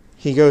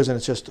 he goes and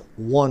it's just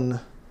one,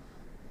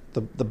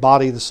 the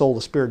body, the soul,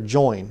 the spirit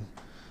join.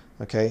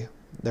 Okay,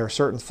 there are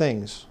certain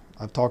things.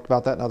 I've talked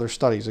about that in other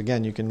studies.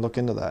 Again, you can look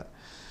into that.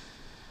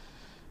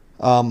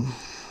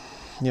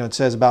 It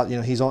says about,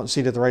 he's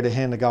seated at the right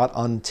hand of God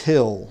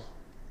until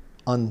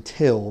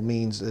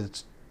means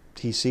that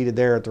he's seated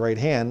there at the right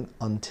hand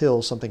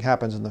until something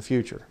happens in the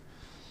future.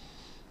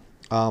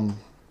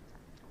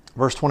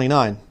 Verse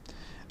 29,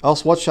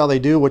 Else what shall they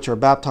do which are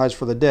baptized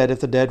for the dead, if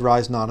the dead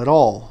rise not at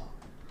all?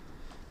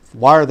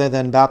 Why are they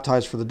then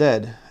baptized for the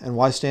dead? And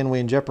why stand we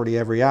in jeopardy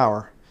every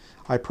hour?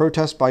 I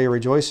protest by your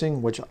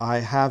rejoicing, which I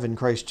have in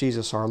Christ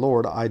Jesus our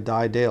Lord, I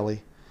die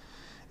daily.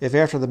 If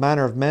after the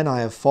manner of men I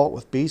have fought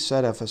with beasts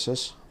at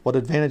Ephesus, what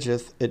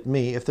advantageth it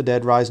me if the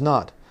dead rise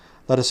not?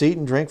 Let us eat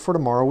and drink, for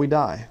tomorrow we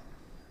die.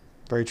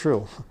 Very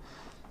true.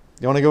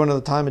 You want to go into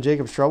the time of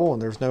Jacob's trouble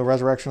and there's no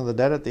resurrection of the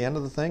dead at the end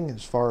of the thing,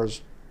 as far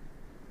as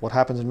what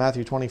happens in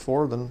Matthew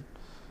 24, then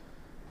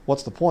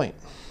what's the point?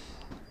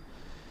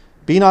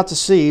 Be not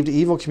deceived,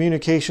 evil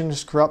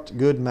communications corrupt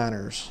good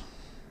manners.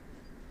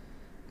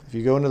 If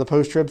you go into the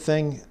post-trib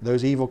thing,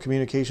 those evil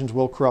communications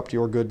will corrupt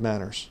your good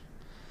manners.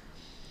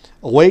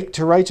 Awake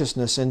to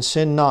righteousness and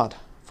sin not,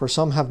 for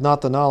some have not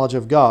the knowledge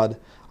of God.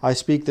 I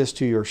speak this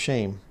to your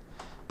shame.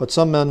 But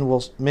some man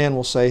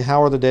will say,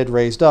 how are the dead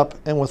raised up,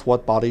 and with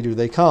what body do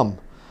they come?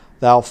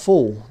 Thou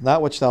fool,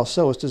 that which thou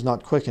sowest is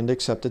not quickened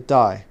except it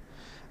die.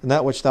 And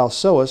that which thou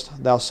sowest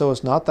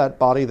not that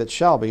body that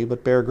shall be,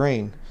 but bare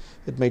grain.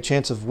 It may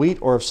chance of wheat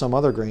or of some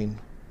other grain.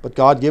 But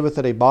God giveth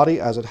it a body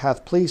as it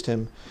hath pleased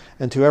him,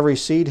 and to every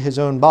seed his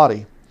own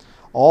body.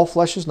 All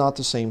flesh is not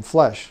the same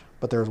flesh,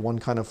 but there is one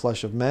kind of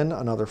flesh of men,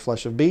 another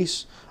flesh of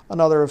beasts,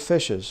 another of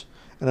fishes,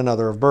 and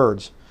another of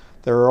birds.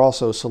 There are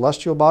also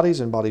celestial bodies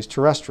and bodies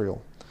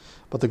terrestrial.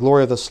 But the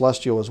glory of the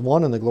celestial is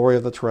one, and the glory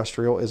of the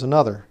terrestrial is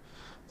another.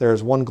 There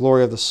is one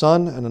glory of the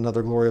sun, and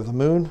another glory of the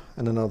moon,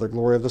 and another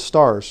glory of the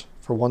stars.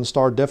 For one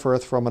star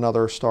differeth from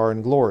another star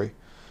in glory.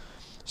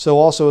 So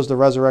also is the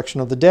resurrection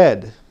of the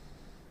dead.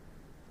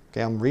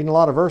 Okay, I'm reading a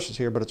lot of verses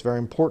here, but it's very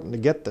important to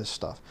get this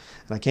stuff.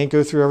 And I can't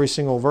go through every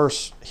single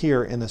verse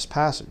here in this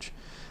passage.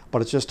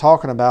 But it's just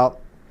talking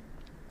about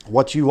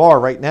what you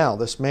are right now.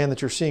 This man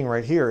that you're seeing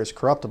right here is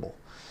corruptible.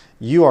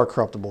 You are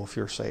corruptible if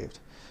you're saved.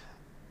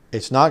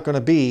 It's not going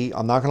to be,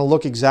 I'm not going to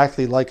look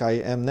exactly like I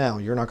am now.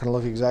 You're not going to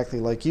look exactly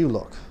like you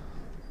look,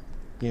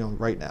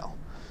 right now.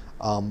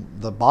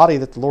 The body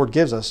that the Lord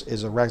gives us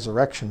is a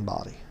resurrection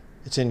body.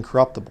 It's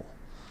incorruptible.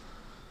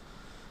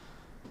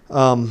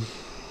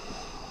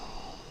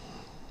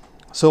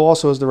 So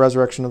also is the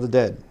resurrection of the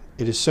dead.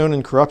 It is sown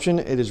in corruption,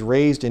 it is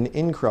raised in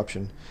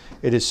incorruption.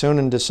 It is sown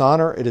in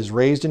dishonor, it is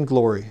raised in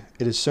glory.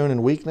 It is sown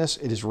in weakness,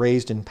 it is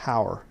raised in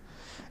power.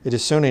 It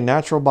is sown a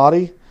natural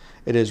body,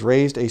 it is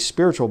raised a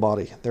spiritual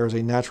body. There is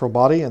a natural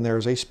body and there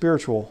is a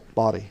spiritual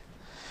body.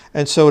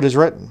 And so it is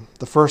written,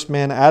 the first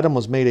man Adam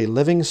was made a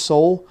living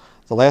soul,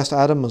 the last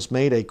Adam was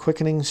made a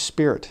quickening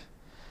spirit.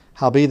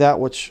 Howbeit that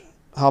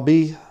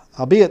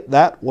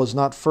was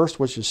not first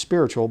which is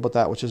spiritual, but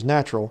that which is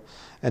natural,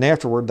 and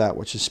afterward that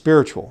which is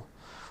spiritual.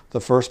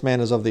 The first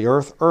man is of the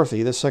earth,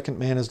 earthy. The second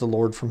man is the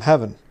Lord from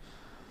heaven.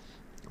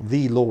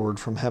 The Lord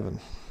from heaven.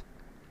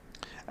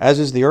 As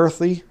is the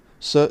earthly,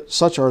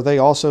 such are they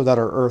also that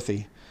are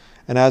earthy.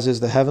 And as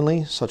is the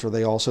heavenly, such are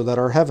they also that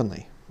are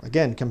heavenly.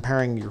 Again,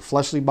 comparing your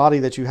fleshly body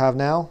that you have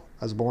now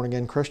as a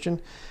born-again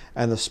Christian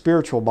and the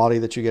spiritual body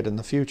that you get in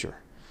the future.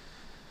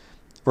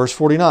 Verse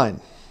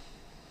 49.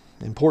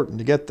 Important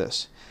to get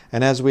this.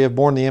 And as we have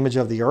borne the image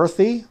of the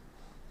earthy,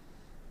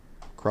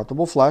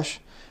 corruptible flesh,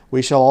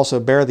 we shall also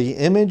bear the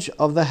image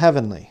of the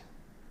heavenly.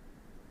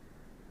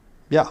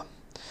 Yeah.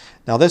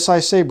 Now this I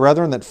say,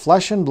 brethren, that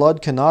flesh and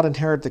blood cannot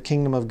inherit the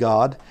kingdom of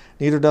God,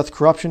 neither doth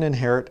corruption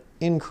inherit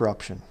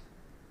incorruption.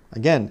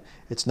 Again,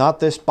 it's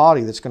not this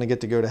body that's going to get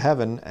to go to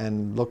heaven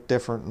and look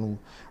different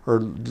or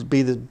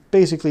be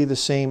basically the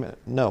same.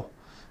 No,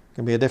 it's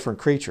going to be a different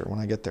creature when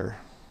I get there.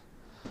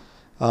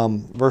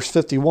 Verse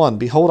 51,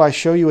 behold, I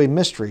show you a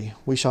mystery.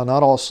 We shall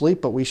not all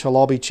sleep, but we shall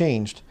all be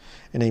changed.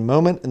 In a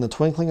moment, in the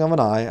twinkling of an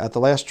eye, at the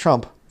last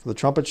trump, for the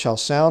trumpet shall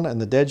sound,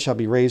 and the dead shall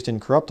be raised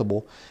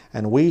incorruptible,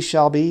 and we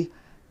shall be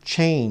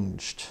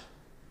changed.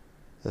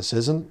 This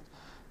isn't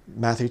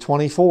Matthew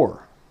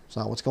 24. It's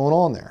not what's going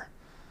on there.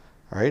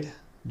 All right?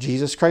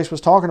 Jesus Christ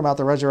was talking about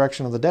the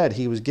resurrection of the dead.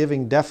 He was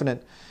giving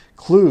definite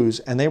clues,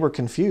 and they were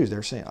confused.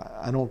 They're saying,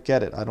 I don't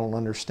get it. I don't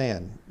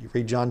understand. You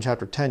read John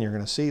chapter 10, you're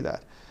going to see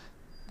that.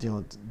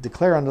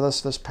 Declare unto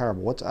us this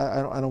parable.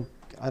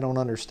 I don't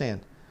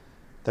understand.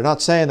 They're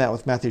not saying that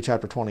with Matthew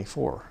chapter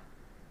 24.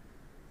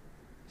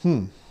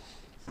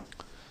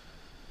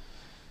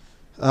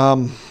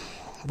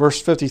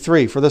 Verse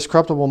 53, for this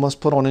corruptible must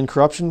put on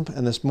incorruption,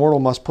 and this mortal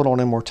must put on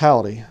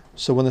immortality.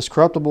 So when this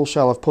corruptible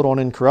shall have put on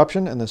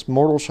incorruption, and this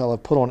mortal shall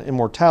have put on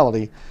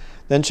immortality,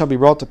 then shall be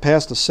brought to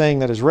pass the saying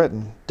that is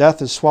written,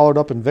 death is swallowed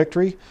up in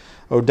victory.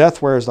 O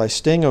death, where is thy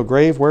sting? O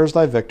grave, where is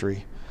thy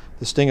victory?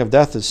 The sting of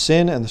death is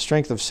sin, and the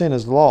strength of sin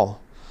is the law.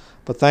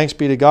 But thanks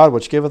be to God,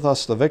 which giveth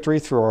us the victory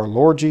through our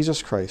Lord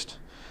Jesus Christ.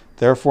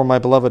 Therefore, my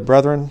beloved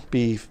brethren,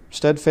 be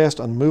steadfast,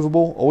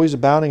 unmovable, always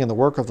abounding in the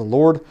work of the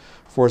Lord,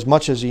 for as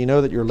much as ye know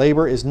that your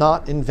labor is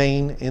not in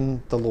vain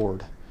in the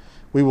Lord.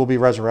 We will be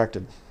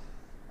resurrected.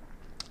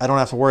 I don't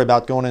have to worry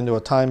about going into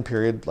a time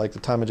period like the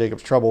time of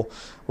Jacob's trouble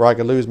where I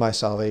could lose my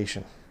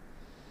salvation.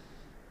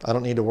 I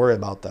don't need to worry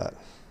about that.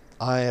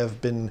 I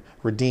have been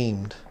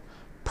redeemed,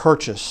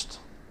 purchased.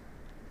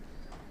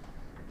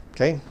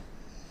 Okay?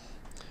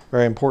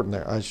 Very important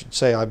there. I should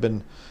say I've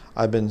been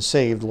I've been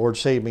saved. The Lord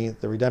saved me.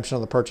 The redemption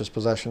of the purchased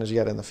possession is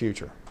yet in the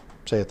future.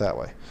 Say it that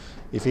way.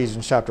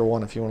 Ephesians chapter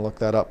 1, if you want to look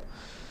that up.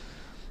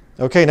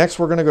 Okay, next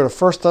we're going to go to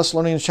 1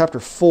 Thessalonians chapter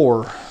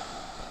 4.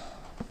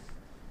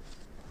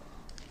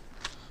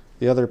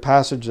 The other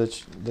passage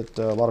that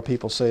a lot of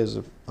people say is,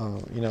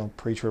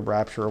 pre-trib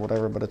rapture or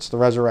whatever, but it's the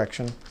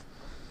resurrection.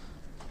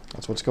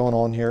 That's what's going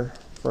on here.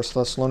 1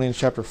 Thessalonians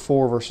chapter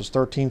 4, verses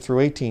 13 through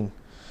 18.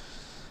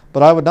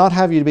 But I would not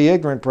have you to be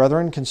ignorant,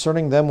 brethren,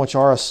 concerning them which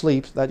are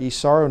asleep, that ye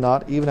sorrow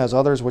not, even as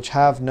others which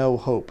have no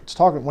hope. It's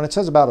talking, when it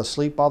says about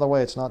asleep, by the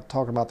way, it's not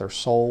talking about their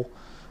soul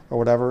or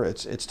whatever.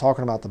 It's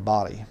talking about the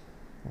body.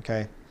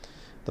 Okay?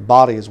 The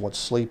body is what's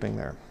sleeping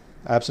there.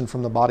 Absent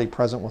from the body,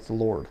 present with the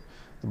Lord.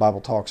 The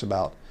Bible talks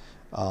about.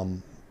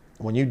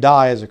 When you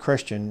die as a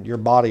Christian, your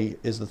body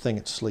is the thing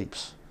that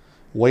sleeps,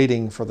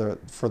 waiting for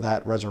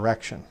that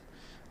resurrection.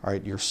 All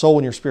right? Your soul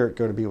and your spirit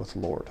go to be with the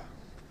Lord.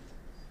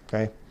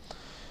 Okay?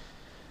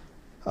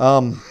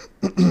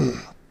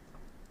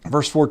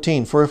 Verse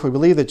 14, for if we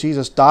believe that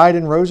Jesus died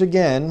and rose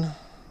again,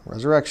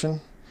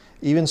 resurrection,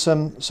 even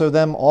so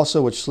them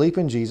also which sleep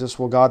in Jesus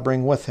will God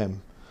bring with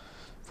him.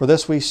 For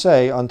this we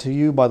say unto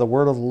you by the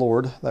word of the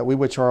Lord, that we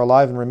which are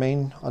alive and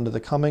remain unto the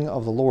coming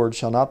of the Lord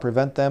shall not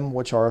prevent them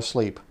which are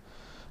asleep.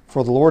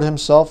 For the Lord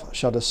himself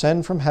shall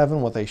descend from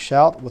heaven with a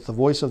shout, with the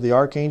voice of the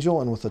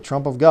archangel, and with the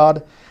trump of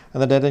God,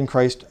 and the dead in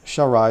Christ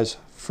shall rise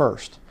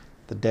first.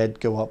 The dead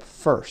go up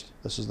first.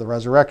 This is the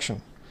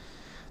resurrection.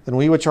 Then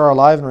we which are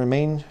alive and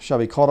remain shall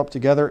be caught up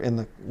together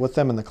with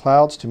them in the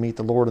clouds to meet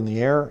the Lord in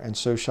the air, and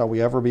so shall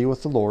we ever be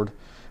with the Lord.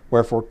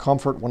 Wherefore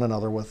comfort one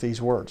another with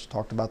these words.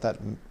 Talked about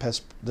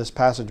this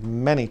passage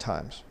many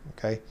times.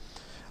 Okay,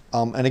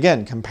 and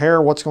again,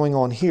 compare what's going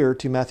on here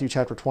to Matthew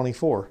chapter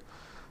 24.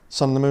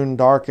 Sun and the moon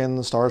darken,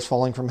 the stars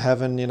falling from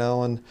heaven,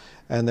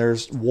 and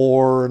there's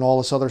war and all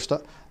this other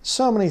stuff.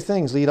 So many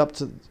things lead up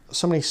to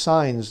so many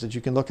signs that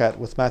you can look at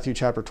with Matthew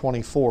chapter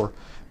 24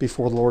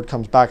 before the Lord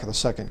comes back at the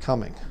second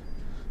coming.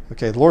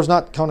 Okay, the Lord's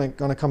not going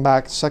to come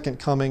back second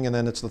coming and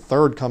then it's the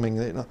third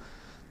coming.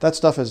 That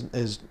stuff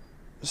is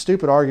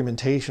stupid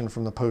argumentation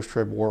from the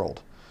post-trib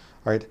world.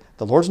 All right,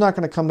 the Lord's not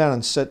going to come down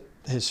and set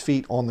his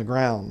feet on the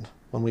ground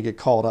when we get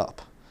called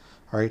up.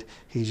 All right,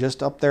 he's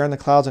just up there in the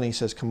clouds and he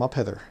says, come up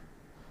hither.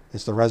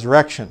 It's the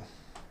resurrection.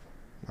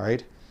 All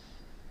right,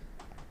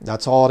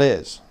 that's all it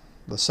is.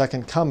 The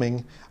second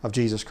coming of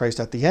Jesus Christ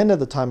at the end of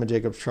the time of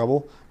Jacob's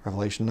trouble,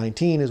 Revelation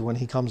 19, is when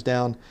he comes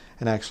down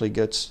and actually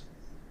gets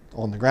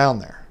on the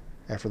ground there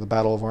after the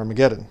Battle of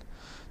Armageddon.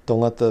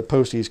 Don't let the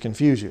posties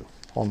confuse you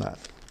on that.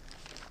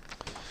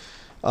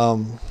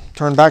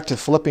 Turn back to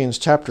Philippians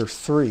chapter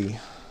 3.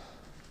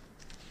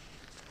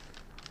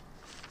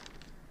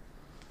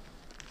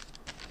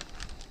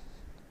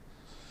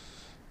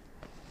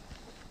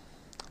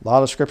 A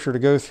lot of scripture to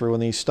go through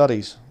in these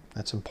studies.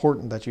 It's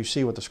important that you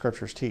see what the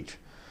scriptures teach.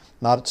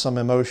 Not some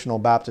emotional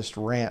Baptist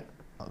rant,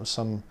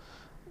 some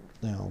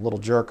little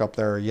jerk up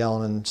there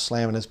yelling and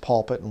slamming his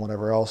pulpit and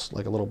whatever else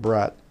like a little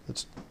brat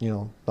that's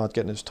not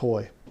getting his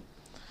toy.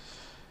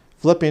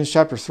 Philippians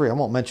chapter 3. I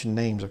won't mention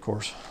names, of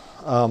course.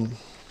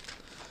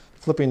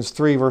 Philippians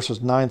 3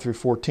 verses 9 through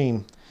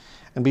 14.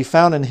 And be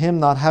found in him,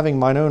 not having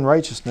mine own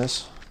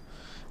righteousness,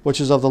 which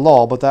is of the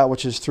law, but that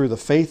which is through the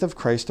faith of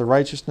Christ, the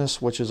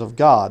righteousness which is of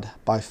God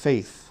by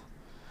faith,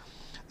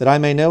 that I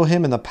may know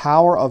him in the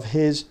power of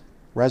his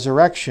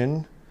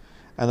resurrection,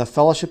 and the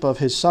fellowship of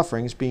his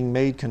sufferings, being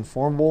made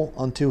conformable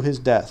unto his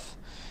death,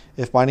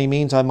 if by any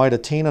means I might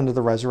attain unto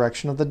the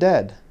resurrection of the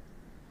dead.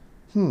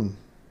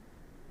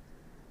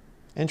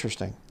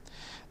 Interesting.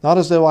 Not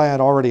as though I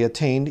had already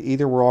attained,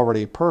 either were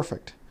already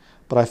perfect,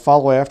 but I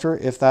follow after,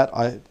 if that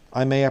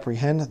I may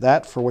apprehend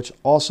that for which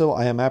also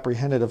I am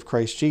apprehended of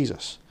Christ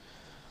Jesus.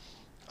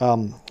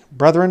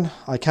 Brethren,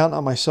 I count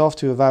not myself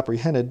to have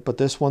apprehended, but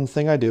this one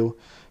thing I do,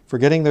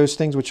 forgetting those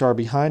things which are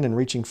behind and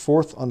reaching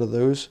forth unto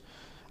those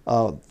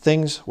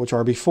things which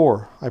are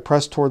before. I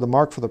press toward the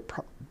mark for the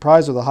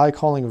prize of the high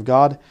calling of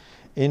God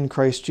in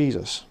Christ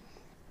Jesus.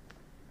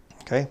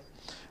 Okay?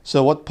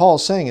 So what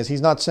Paul's saying is,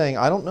 he's not saying,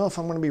 I don't know if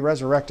I'm going to be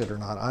resurrected or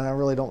not. I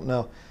really don't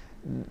know.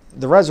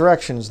 The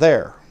resurrection's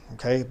there.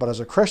 Okay? But as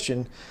a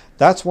Christian,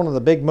 that's one of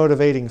the big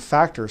motivating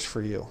factors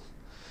for you.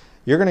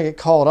 You're going to get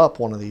called up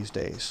one of these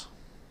days.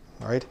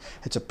 All right?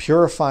 It's a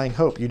purifying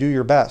hope. You do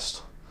your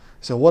best.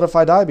 So what if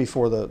I die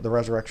before the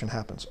resurrection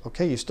happens?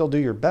 Okay, you still do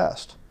your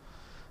best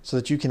so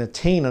that you can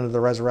attain unto the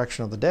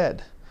resurrection of the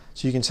dead.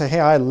 So you can say, hey,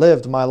 I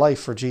lived my life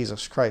for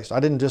Jesus Christ. I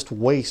didn't just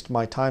waste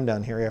my time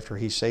down here after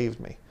he saved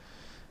me.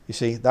 You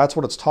see, that's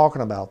what it's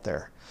talking about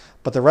there.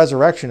 But the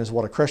resurrection is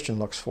what a Christian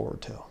looks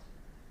forward to.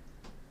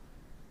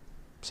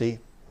 See?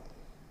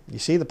 You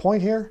see the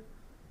point here?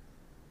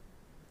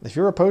 If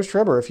you're a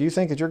post-tribber, if you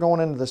think that you're going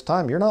into this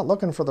time, you're not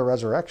looking for the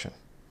resurrection.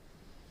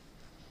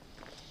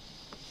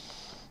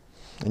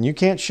 And you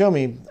can't show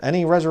me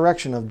any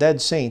resurrection of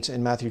dead saints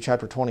in Matthew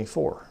chapter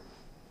 24.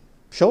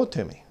 Show it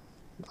to me.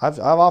 I've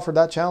offered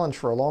that challenge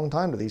for a long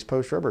time to these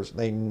post-tribbers.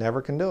 They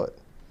never can do it.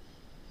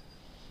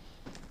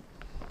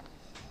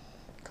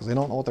 Because they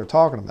don't know what they're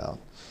talking about.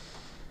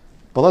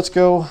 But let's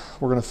go.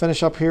 We're going to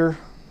finish up here,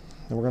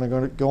 and we're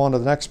going to go on to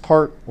the next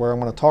part where I'm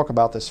going to talk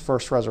about this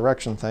first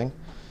resurrection thing.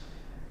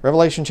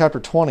 Revelation chapter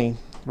 20,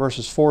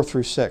 verses 4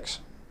 through 6.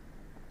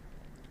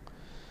 It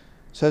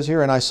says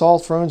here, "And I saw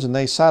thrones, and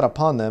they sat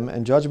upon them,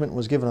 and judgment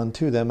was given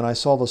unto them. And I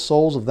saw the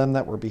souls of them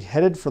that were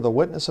beheaded for the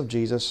witness of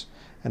Jesus,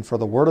 and for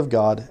the word of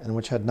God, and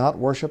which had not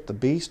worshipped the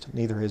beast,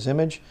 neither his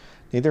image,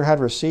 neither had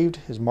received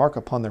his mark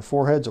upon their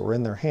foreheads or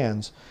in their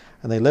hands.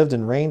 And they lived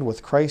and reigned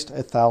with Christ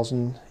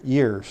 1,000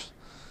 years."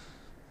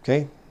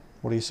 Okay,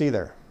 what do you see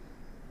there?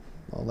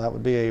 Well, that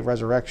would be a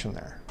resurrection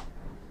there.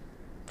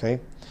 Okay,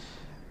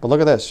 but look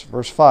at this,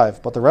 verse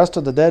 5. "But the rest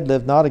of the dead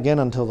lived not again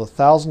until the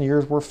 1,000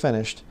 years were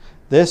finished.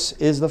 This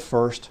is the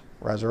first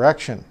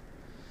resurrection."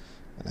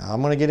 Now,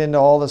 I'm going to get into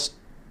all this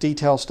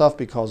detailed stuff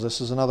because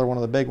this is another one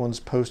of the big ones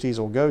posties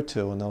will go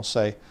to, and they'll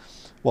say,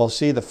 well,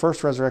 see, the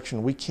first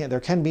resurrection, there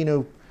can be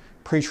no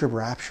pre-trib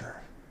rapture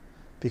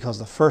because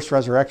the first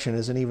resurrection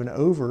isn't even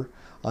over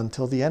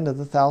until the end of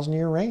the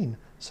 1,000-year reign.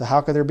 So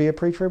how could there be a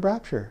pre-trib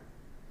rapture?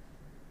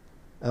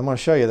 And I'm going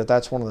to show you that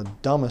that's one of the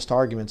dumbest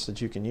arguments that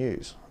you can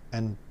use.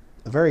 And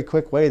a very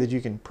quick way that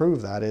you can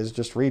prove that is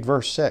just read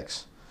verse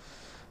 6.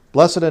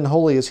 "Blessed and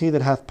holy is he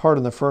that hath part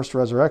in the first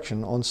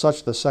resurrection. On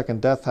such the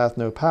second death hath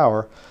no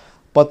power.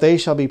 But they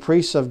shall be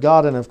priests of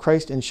God and of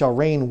Christ, and shall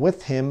reign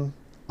with him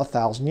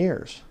 1,000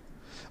 years.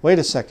 Wait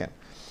a second.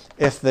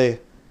 If the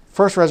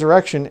first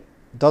resurrection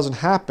doesn't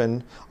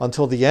happen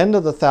until the end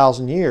of the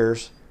 1,000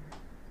 years,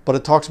 but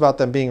it talks about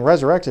them being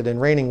resurrected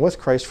and reigning with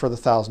Christ for the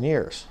 1,000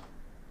 years.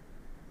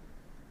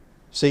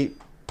 See,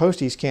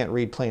 posties can't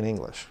read plain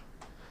English.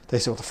 They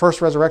say, well, the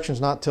first resurrection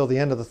is not till the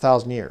end of the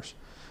 1,000 years.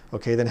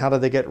 Okay, then how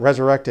did they get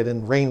resurrected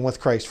and reign with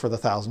Christ for the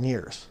 1,000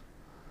 years?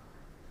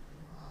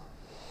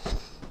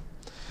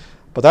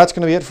 But that's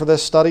going to be it for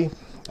this study.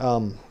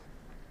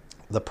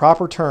 The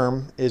proper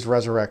term is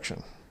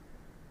resurrection.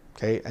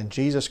 Okay, and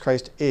Jesus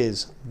Christ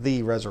is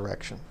the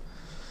resurrection.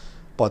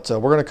 But we're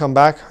going to come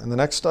back in the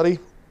next study,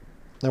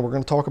 and we're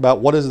going to talk about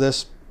what is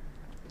this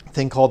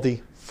thing called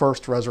the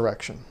first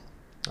resurrection.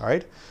 All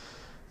right,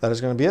 that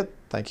is going to be it.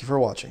 Thank you for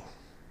watching.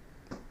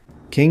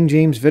 King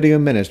James Video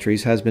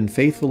Ministries has been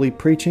faithfully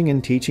preaching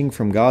and teaching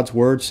from God's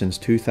Word since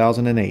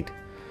 2008.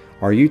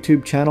 Our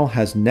YouTube channel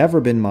has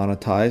never been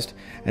monetized,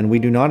 and we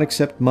do not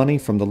accept money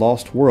from the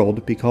lost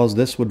world because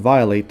this would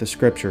violate the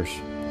Scriptures.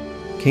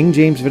 King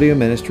James Video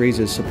Ministries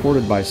is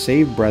supported by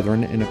saved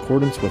brethren in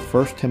accordance with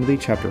 1 Timothy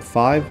chapter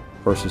 5,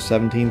 verses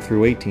 17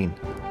 through 18.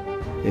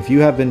 If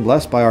you have been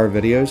blessed by our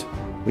videos,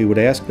 we would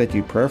ask that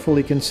you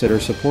prayerfully consider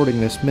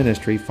supporting this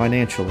ministry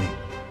financially.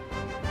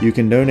 You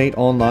can donate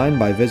online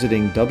by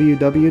visiting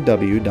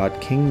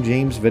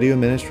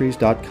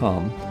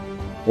www.KingJamesVideoMinistries.com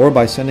or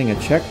by sending a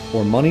check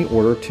or money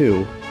order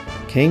to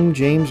King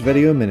James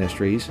Video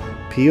Ministries,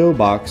 P.O.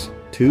 Box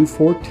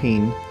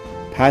 214,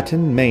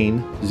 Patten,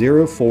 Maine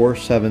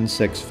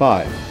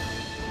 04765.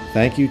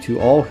 Thank you to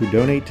all who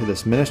donate to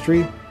this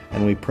ministry,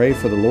 and we pray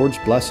for the Lord's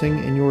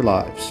blessing in your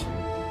lives.